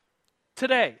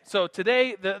 Today. So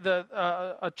today,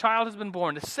 a child has been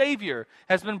born. A Savior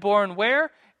has been born where?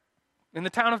 In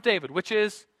the town of David, which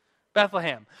is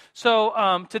Bethlehem.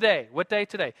 So today, what day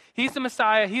today? He's the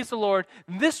Messiah, he's the Lord.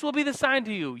 This will be the sign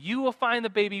to you. You will find the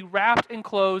baby wrapped in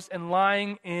clothes and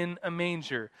lying in a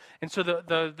manger. And so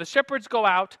the shepherds go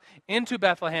out into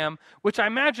Bethlehem, which I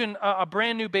imagine a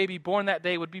brand new baby born that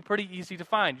day would be pretty easy to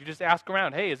find. You just ask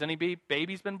around, hey, has any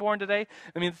babies been born today?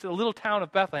 I mean, it's a little town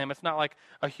of Bethlehem. It's not like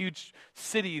a huge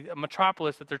city, a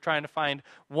metropolis that they're trying to find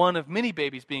one of many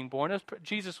babies being born.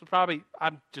 Jesus was probably,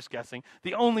 I'm just guessing,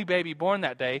 the only baby born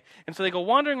that day. And so they go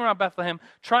wandering around Bethlehem,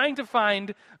 trying to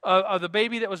find the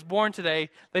baby that was born today.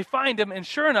 They find him, and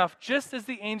sure enough, just as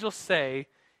the angels say,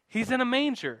 he's in a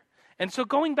manger. And so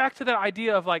going back to that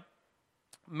idea of like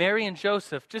Mary and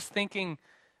Joseph, just thinking,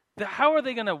 how are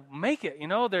they going to make it? You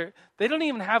know, they don't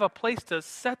even have a place to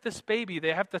set this baby.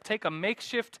 They have to take a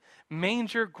makeshift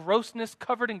manger,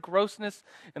 covered in grossness,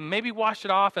 and maybe wash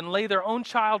it off and lay their own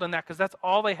child in that because that's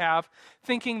all they have,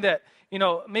 thinking that, you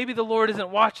know, maybe the Lord isn't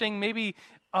watching, maybe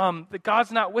that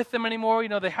God's not with them anymore. You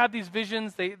know, they had these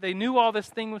visions. They knew all this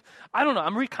thing. I don't know.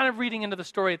 I'm kind of reading into the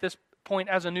story at this point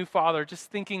as a new father, just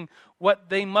thinking what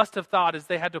they must have thought as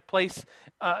they had to place,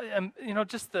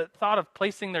 just the thought of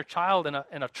placing their child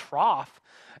in a trough.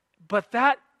 But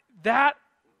that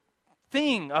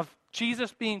thing of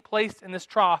Jesus being placed in this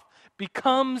trough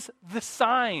becomes the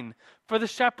sign for the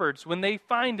shepherds. When they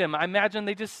find him, I imagine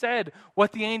they just said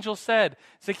what the angel said.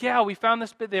 It's like, yeah, we found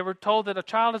this. They were told that a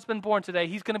child has been born today.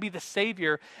 He's going to be the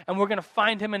Savior, and we're going to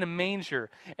find him in a manger.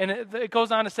 And it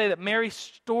goes on to say that Mary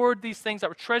stored these things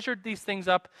up, treasured these things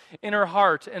up in her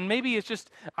heart. And maybe it's just,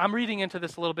 I'm reading into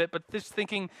this a little bit, but just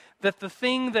thinking that the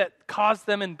thing that caused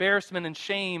them embarrassment and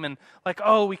shame and like,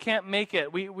 oh, we can't make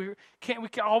it. We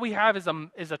can't, all we have is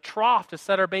a trough to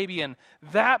set our baby in.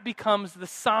 That becomes the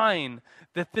sign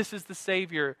that this is the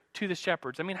Savior to the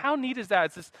shepherds. I mean, how neat is that?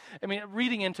 It's just,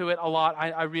 reading into it a lot,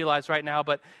 I realize right now,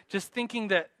 but just thinking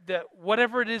that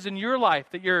whatever it is in your life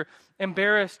that you're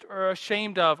embarrassed or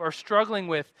ashamed of or struggling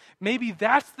with, maybe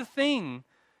that's the thing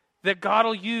that God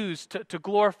will use to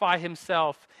glorify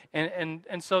himself.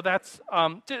 And so that's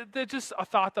just a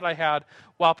thought that I had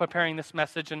while preparing this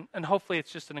message, and hopefully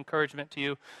it's just an encouragement to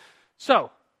you.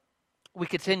 So, we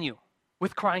continue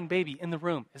with crying baby in the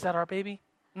room. Is that our baby?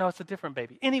 No, it's a different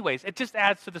baby. Anyways, it just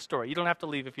adds to the story. You don't have to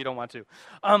leave if you don't want to.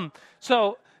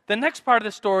 So the next part of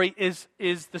the story is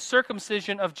the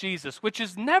circumcision of Jesus, which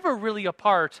is never really a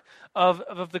part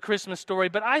of the Christmas story,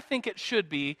 but I think it should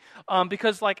be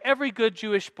because like every good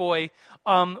Jewish boy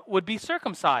would be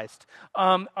circumcised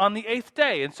on the 8th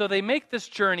day. And so they make this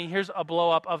journey. Here's a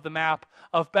blow-up of the map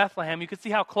of Bethlehem. You can see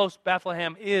how close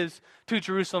Bethlehem is to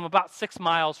Jerusalem, about 6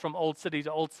 miles from old city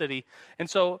to old city. And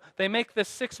so they make this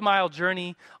 6-mile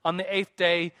journey on the 8th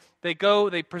day.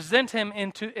 They present him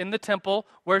in the temple.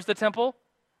 Where's the temple?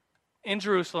 In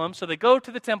Jerusalem. So they go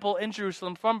to the temple in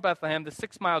Jerusalem from Bethlehem, the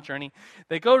 6-mile journey.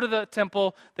 They go to the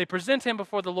temple. They present him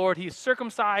before the Lord. He is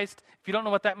circumcised. If you don't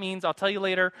know what that means, I'll tell you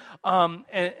later.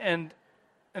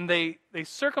 And they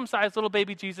circumcise little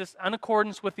baby Jesus in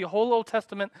accordance with the whole Old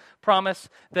Testament promise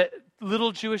that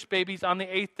little Jewish babies on the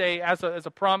 8th day as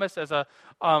a promise, as a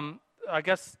I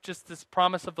guess, just this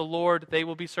promise of the Lord, they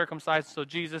will be circumcised. So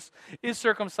Jesus is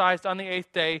circumcised on the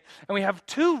 8th day. And we have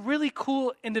two really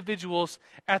cool individuals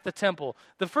at the temple.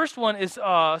 The first one is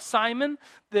Simon,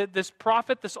 this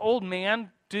prophet, this old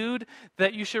man dude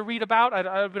that you should read about.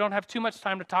 We don't have too much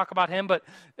time to talk about him, but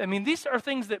I mean, these are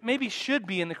things that maybe should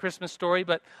be in the Christmas story,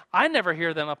 but I never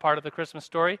hear them a part of the Christmas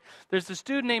story. There's this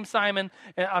dude named Simon,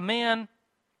 a man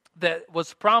that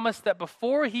was promised that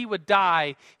before he would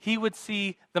die, he would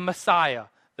see the Messiah.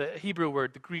 The Hebrew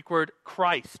word, the Greek word,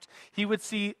 Christ. He would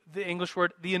see the English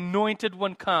word, the anointed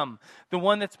one come, the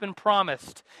one that's been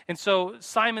promised. And so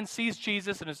Simon sees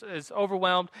Jesus and is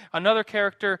overwhelmed. Another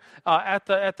character at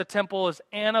the temple is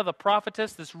Anna, the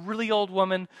prophetess, this really old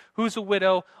woman who's a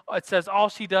widow. It says all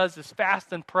she does is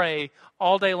fast and pray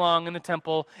all day long in the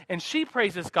temple. And she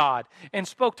praises God and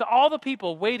spoke to all the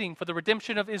people waiting for the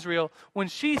redemption of Israel when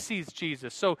she sees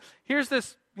Jesus. So here's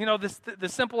this, the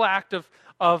simple act of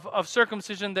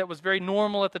circumcision that was very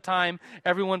normal at the time.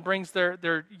 Everyone brings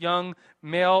their young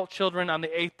male children on the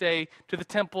 8th day to the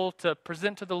temple to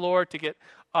present to the Lord, to get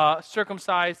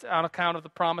circumcised on account of the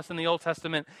promise in the Old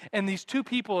Testament. And these two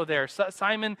people are there.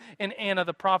 Simon and Anna,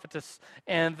 the prophetess,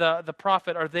 and the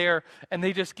prophet are there, and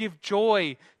they just give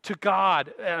joy to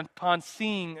God upon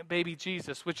seeing baby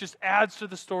Jesus, which just adds to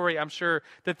the story, I'm sure,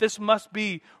 that this must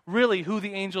be really who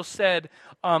the angel said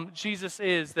Jesus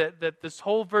is, that this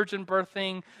whole virgin birth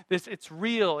thing, it's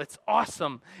real, it's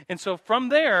awesome. And so from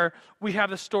there, we have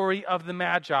the story of the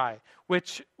Magi,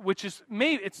 which is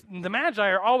maybe the Magi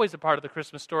are always a part of the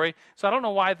Christmas story. So I don't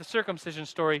know why the circumcision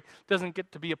story doesn't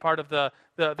get to be a part of the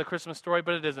Christmas story,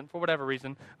 but it isn't for whatever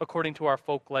reason, according to our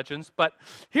folk legends. But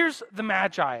here's the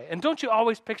Magi, and don't you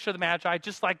always picture the Magi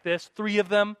just like this? 3 of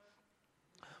them.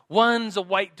 One's a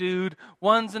white dude,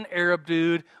 one's an Arab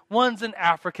dude, one's an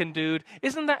African dude.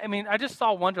 Isn't that? I mean, I just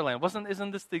saw Wonderland.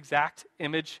 Isn't this the exact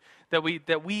image that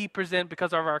we present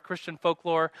because of our Christian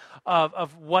folklore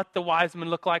of what the wise men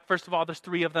look like? First of all, there's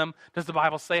 3 of them. Does the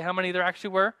Bible say how many there actually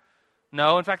were?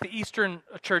 No. In fact, the Eastern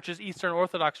churches, Eastern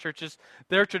Orthodox churches,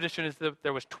 their tradition is that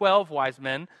there was 12 wise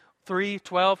men. 3,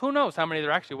 12, who knows how many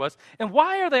there actually was. And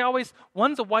why are they always,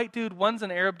 one's a white dude, one's an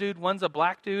Arab dude, one's a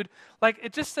black dude? Like,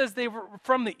 it just says they were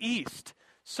from the east.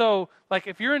 So, like,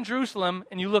 if you're in Jerusalem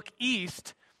and you look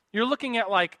east, you're looking at,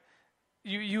 like,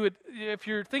 you would, if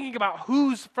you're thinking about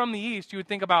who's from the east, you would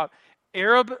think about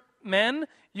Arab men,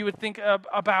 you would think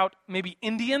about maybe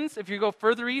Indians if you go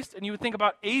further east, and you would think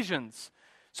about Asians.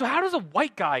 So how does a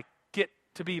white guy get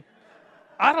to be,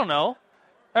 I don't know.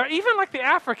 Or even like the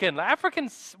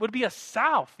Africans would be a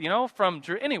south,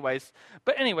 anyways.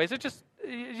 But anyways, it just,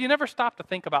 you never stop to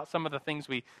think about some of the things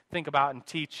we think about and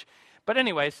teach. But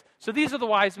anyways, so these are the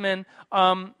wise men.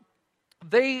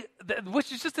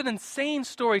 Which is just an insane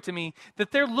story to me,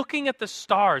 that they're looking at the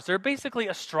stars. They're basically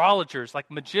astrologers,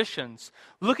 like magicians,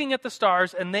 looking at the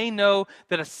stars, and they know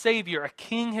that a Savior, a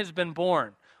King has been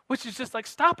born. Which is just like,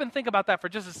 stop and think about that for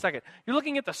just a second. You're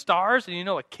looking at the stars and you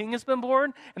know a king has been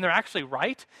born, and they're actually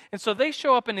right. And so they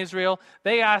show up in Israel.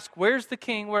 They ask, where's the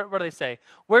king? What do they say?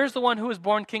 Where's the one who was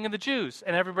born king of the Jews?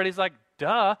 And everybody's like,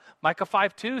 duh. Micah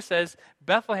 5:2 says,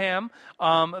 Bethlehem,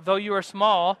 though you are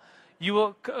small, you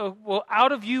will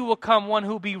out of you will come one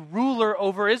who will be ruler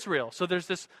over Israel. So there's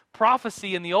this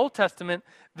prophecy in the Old Testament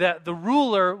that the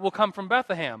ruler will come from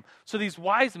Bethlehem. So these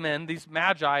wise men, these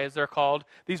magi as they're called,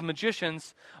 these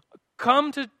magicians,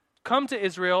 come to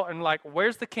Israel and like,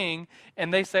 where's the king?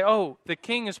 And they say, oh, the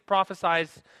king is prophesied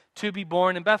to be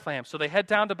born in Bethlehem. So they head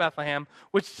down to Bethlehem,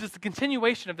 which is just the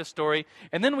continuation of the story.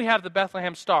 And then we have the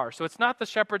Bethlehem star. So it's not the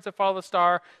shepherds that follow the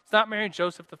star. It's not Mary and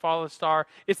Joseph that follow the star.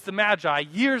 It's the Magi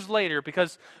years later,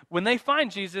 because when they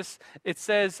find Jesus, it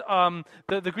says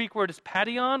the Greek word is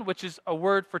padion, which is a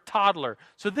word for toddler.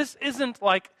 So this isn't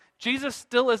like, Jesus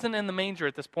still isn't in the manger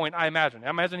at this point, I imagine. I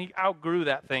imagine he outgrew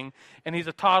that thing, and he's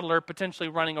a toddler potentially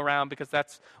running around, because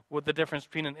that's what the difference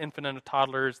between an infant and a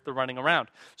toddler is, the running around.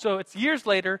 So it's years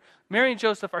later, Mary and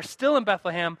Joseph are still in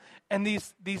Bethlehem, and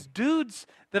these dudes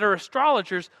that are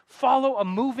astrologers follow a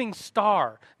moving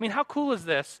star. I mean, how cool is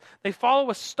this? They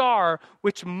follow a star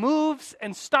which moves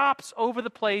and stops over the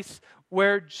place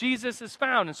where Jesus is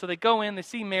found. And so they go in, they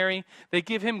see Mary, they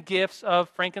give him gifts of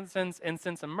frankincense,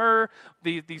 incense, and myrrh,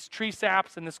 these tree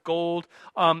saps and this gold,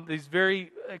 these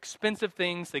very expensive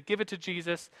things. They give it to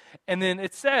Jesus. And then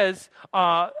it says,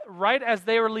 right as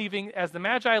they were leaving, as the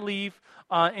Magi leave,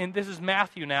 and this is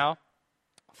Matthew now,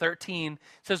 13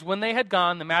 says, when they had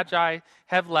gone, the Magi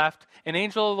have left. An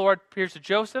angel of the Lord appears to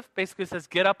Joseph, basically says,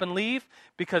 get up and leave,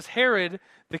 because Herod,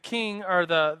 the king, or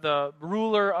the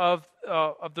ruler of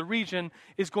the region,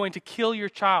 is going to kill your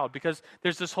child. Because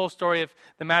there's this whole story of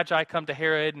the Magi come to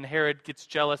Herod, and Herod gets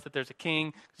jealous that there's a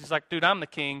king. He's like, dude, I'm the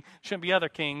king. Shouldn't be other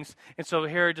kings. And so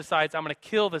Herod decides, I'm going to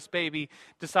kill this baby,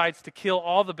 decides to kill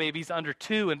all the babies under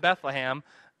 2 in Bethlehem.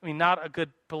 I mean, not a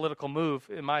good political move,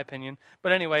 in my opinion.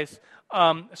 But anyways,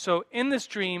 so in this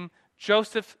dream,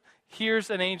 Joseph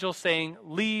hears an angel saying,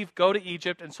 leave, go to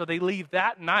Egypt. And so they leave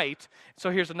that night.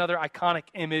 So here's another iconic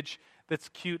image that's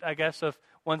cute, I guess, of,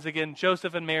 once again,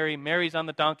 Joseph and Mary. Mary's on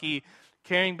the donkey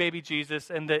carrying baby Jesus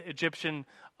and the Egyptian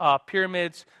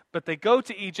pyramids. But they go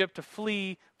to Egypt to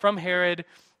flee from Herod.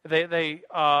 They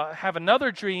have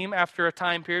another dream after a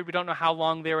time period. We don't know how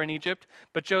long they were in Egypt,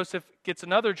 but Joseph gets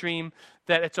another dream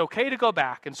that it's okay to go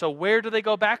back. And so where do they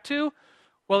go back to?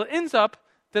 Well, it ends up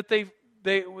that they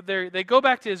go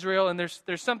back to Israel, and there's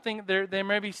something, they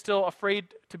may be still afraid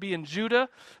to be in Judah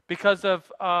because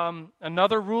of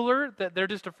another ruler, that they're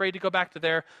just afraid to go back to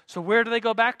there. So where do they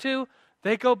go back to?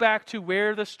 They go back to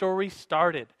where the story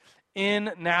started,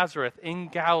 in Nazareth, in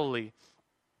Galilee.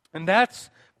 And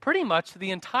that's pretty much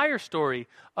the entire story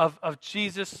of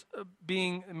Jesus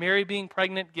Mary being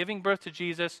pregnant, giving birth to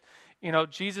Jesus,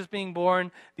 Jesus being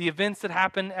born, the events that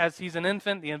happen as he's an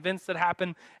infant, the events that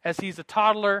happen as he's a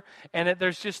toddler. And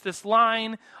there's just this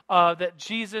line that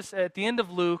Jesus, at the end of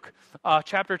Luke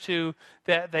chapter 2,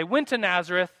 that they went to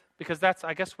Nazareth, because that's,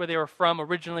 I guess, where they were from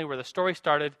originally, where the story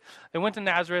started. They went to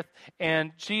Nazareth,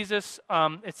 and Jesus,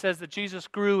 it says that Jesus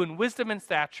grew in wisdom and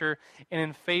stature and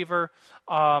in favor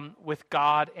with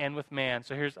God and with man.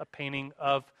 So here's a painting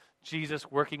of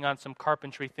Jesus working on some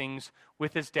carpentry things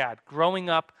with his dad, growing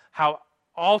up how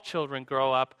all children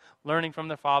grow up, learning from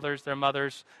their fathers, their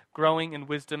mothers, growing in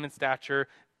wisdom and stature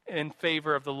in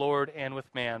favor of the Lord and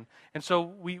with man. And so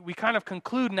we kind of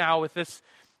conclude now with this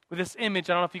image.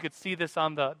 I don't know if you could see this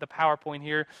on the PowerPoint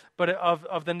here, but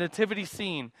of the nativity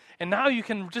scene. And now you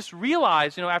can just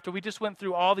realize, after we just went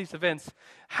through all these events,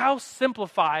 how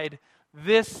simplified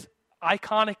this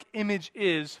iconic image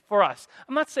is for us.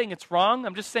 I'm not saying it's wrong.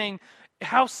 I'm just saying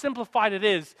how simplified it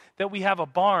is that we have a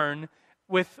barn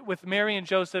with Mary and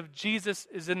Joseph. Jesus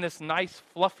is in this nice,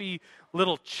 fluffy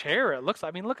little chair. Look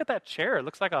at that chair. It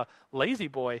looks like a lazy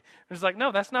boy. It's like,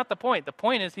 no, that's not the point. The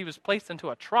point is he was placed into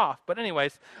a trough. But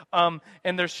anyways, and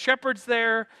there's shepherds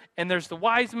there, and there's the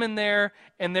wise men there,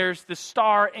 and there's the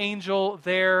star angel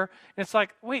there. And it's like,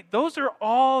 wait, those are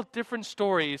all different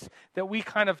stories that we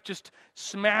kind of just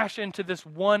smash into this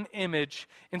one image.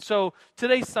 And so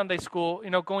today's Sunday school,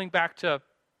 going back to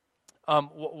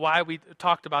why we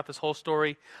talked about this whole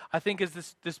story, I think,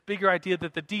 is this bigger idea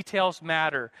that the details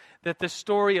matter, that the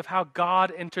story of how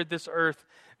God entered this earth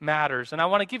matters. And I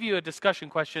want to give you a discussion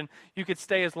question. You could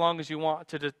stay as long as you want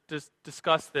to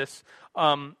discuss this,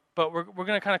 but we're going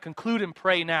to kind of conclude and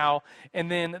pray now.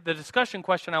 And then the discussion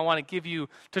question I want to give you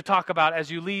to talk about as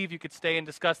you leave, you could stay and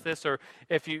discuss this, or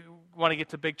if you want to get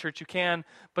to Big Church, you can.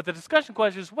 But the discussion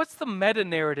question is, what's the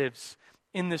meta-narratives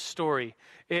in this story?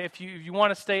 If you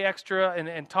want to stay extra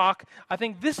and talk, I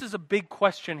think this is a big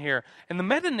question here. And the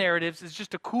meta-narratives is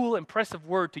just a cool, impressive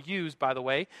word to use, by the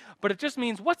way. But it just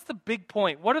means, what's the big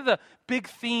point? What are the big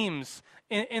themes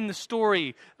in the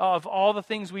story of all the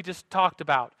things we just talked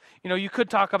about? You could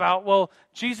talk about, well,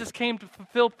 Jesus came to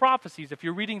fulfill prophecies. If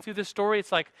you're reading through this story,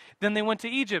 it's like, then they went to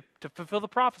Egypt to fulfill the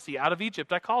prophecy. Out of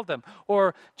Egypt, I called them.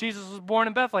 Or Jesus was born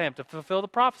in Bethlehem to fulfill the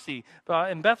prophecy.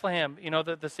 In Bethlehem,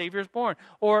 the Savior is born.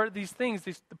 Or these things,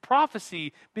 the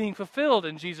prophecy being fulfilled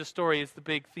in Jesus' story is the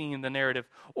big theme, the narrative.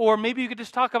 Or maybe you could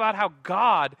just talk about how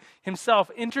God himself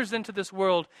enters into this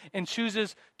world and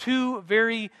chooses two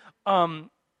very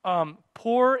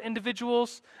poor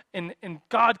individuals, and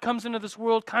God comes into this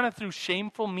world kind of through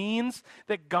shameful means,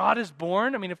 that God is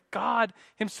born. I mean, if God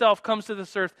himself comes to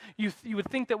this earth, you would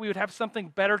think that we would have something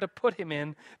better to put him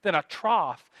in than a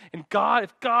trough. And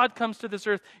if God comes to this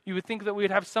earth, you would think that we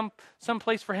would have some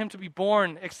place for him to be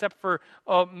born, except for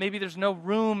maybe there's no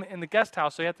room in the guest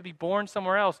house, so you have to be born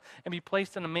somewhere else and be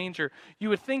placed in a manger. You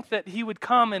would think that he would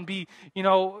come and be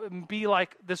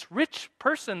like this rich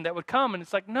person that would come, and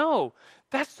it's like, no,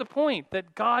 that's the point,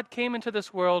 that God came into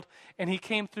this world, and he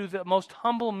came through the most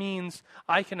humble means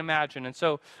I can imagine. And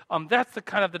so that's the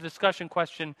kind of the discussion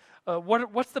question.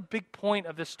 What's the big point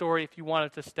of this story if you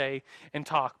wanted to stay and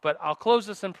talk? But I'll close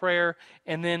this in prayer,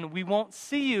 and then we won't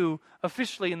see you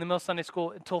officially in the Mill Sunday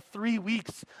School until 3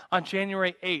 weeks on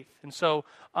January 8th. And so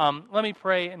let me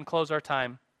pray and close our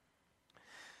time.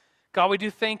 God, we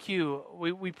do thank you.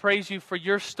 We praise you for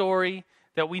your story,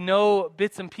 that we know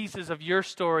bits and pieces of your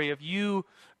story, of you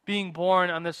being born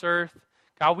on this earth.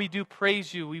 God, we do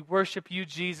praise you. We worship you,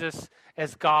 Jesus,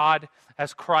 as God,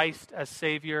 as Christ, as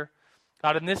Savior.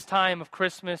 God, in this time of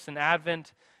Christmas and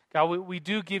Advent, God, we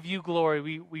do give you glory.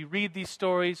 We read these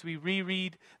stories. We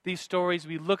reread these stories.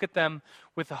 We look at them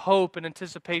with hope and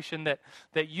anticipation that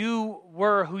you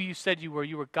were who you said you were.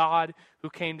 You were God who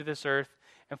came to this earth.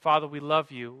 And Father, we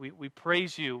love you. We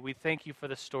praise you. We thank you for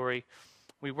this story.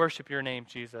 We worship your name,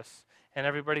 Jesus. And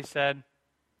everybody said,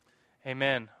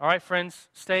 amen. All right, friends,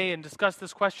 stay and discuss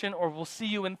this question, or we'll see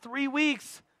you in 3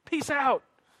 weeks. Peace out.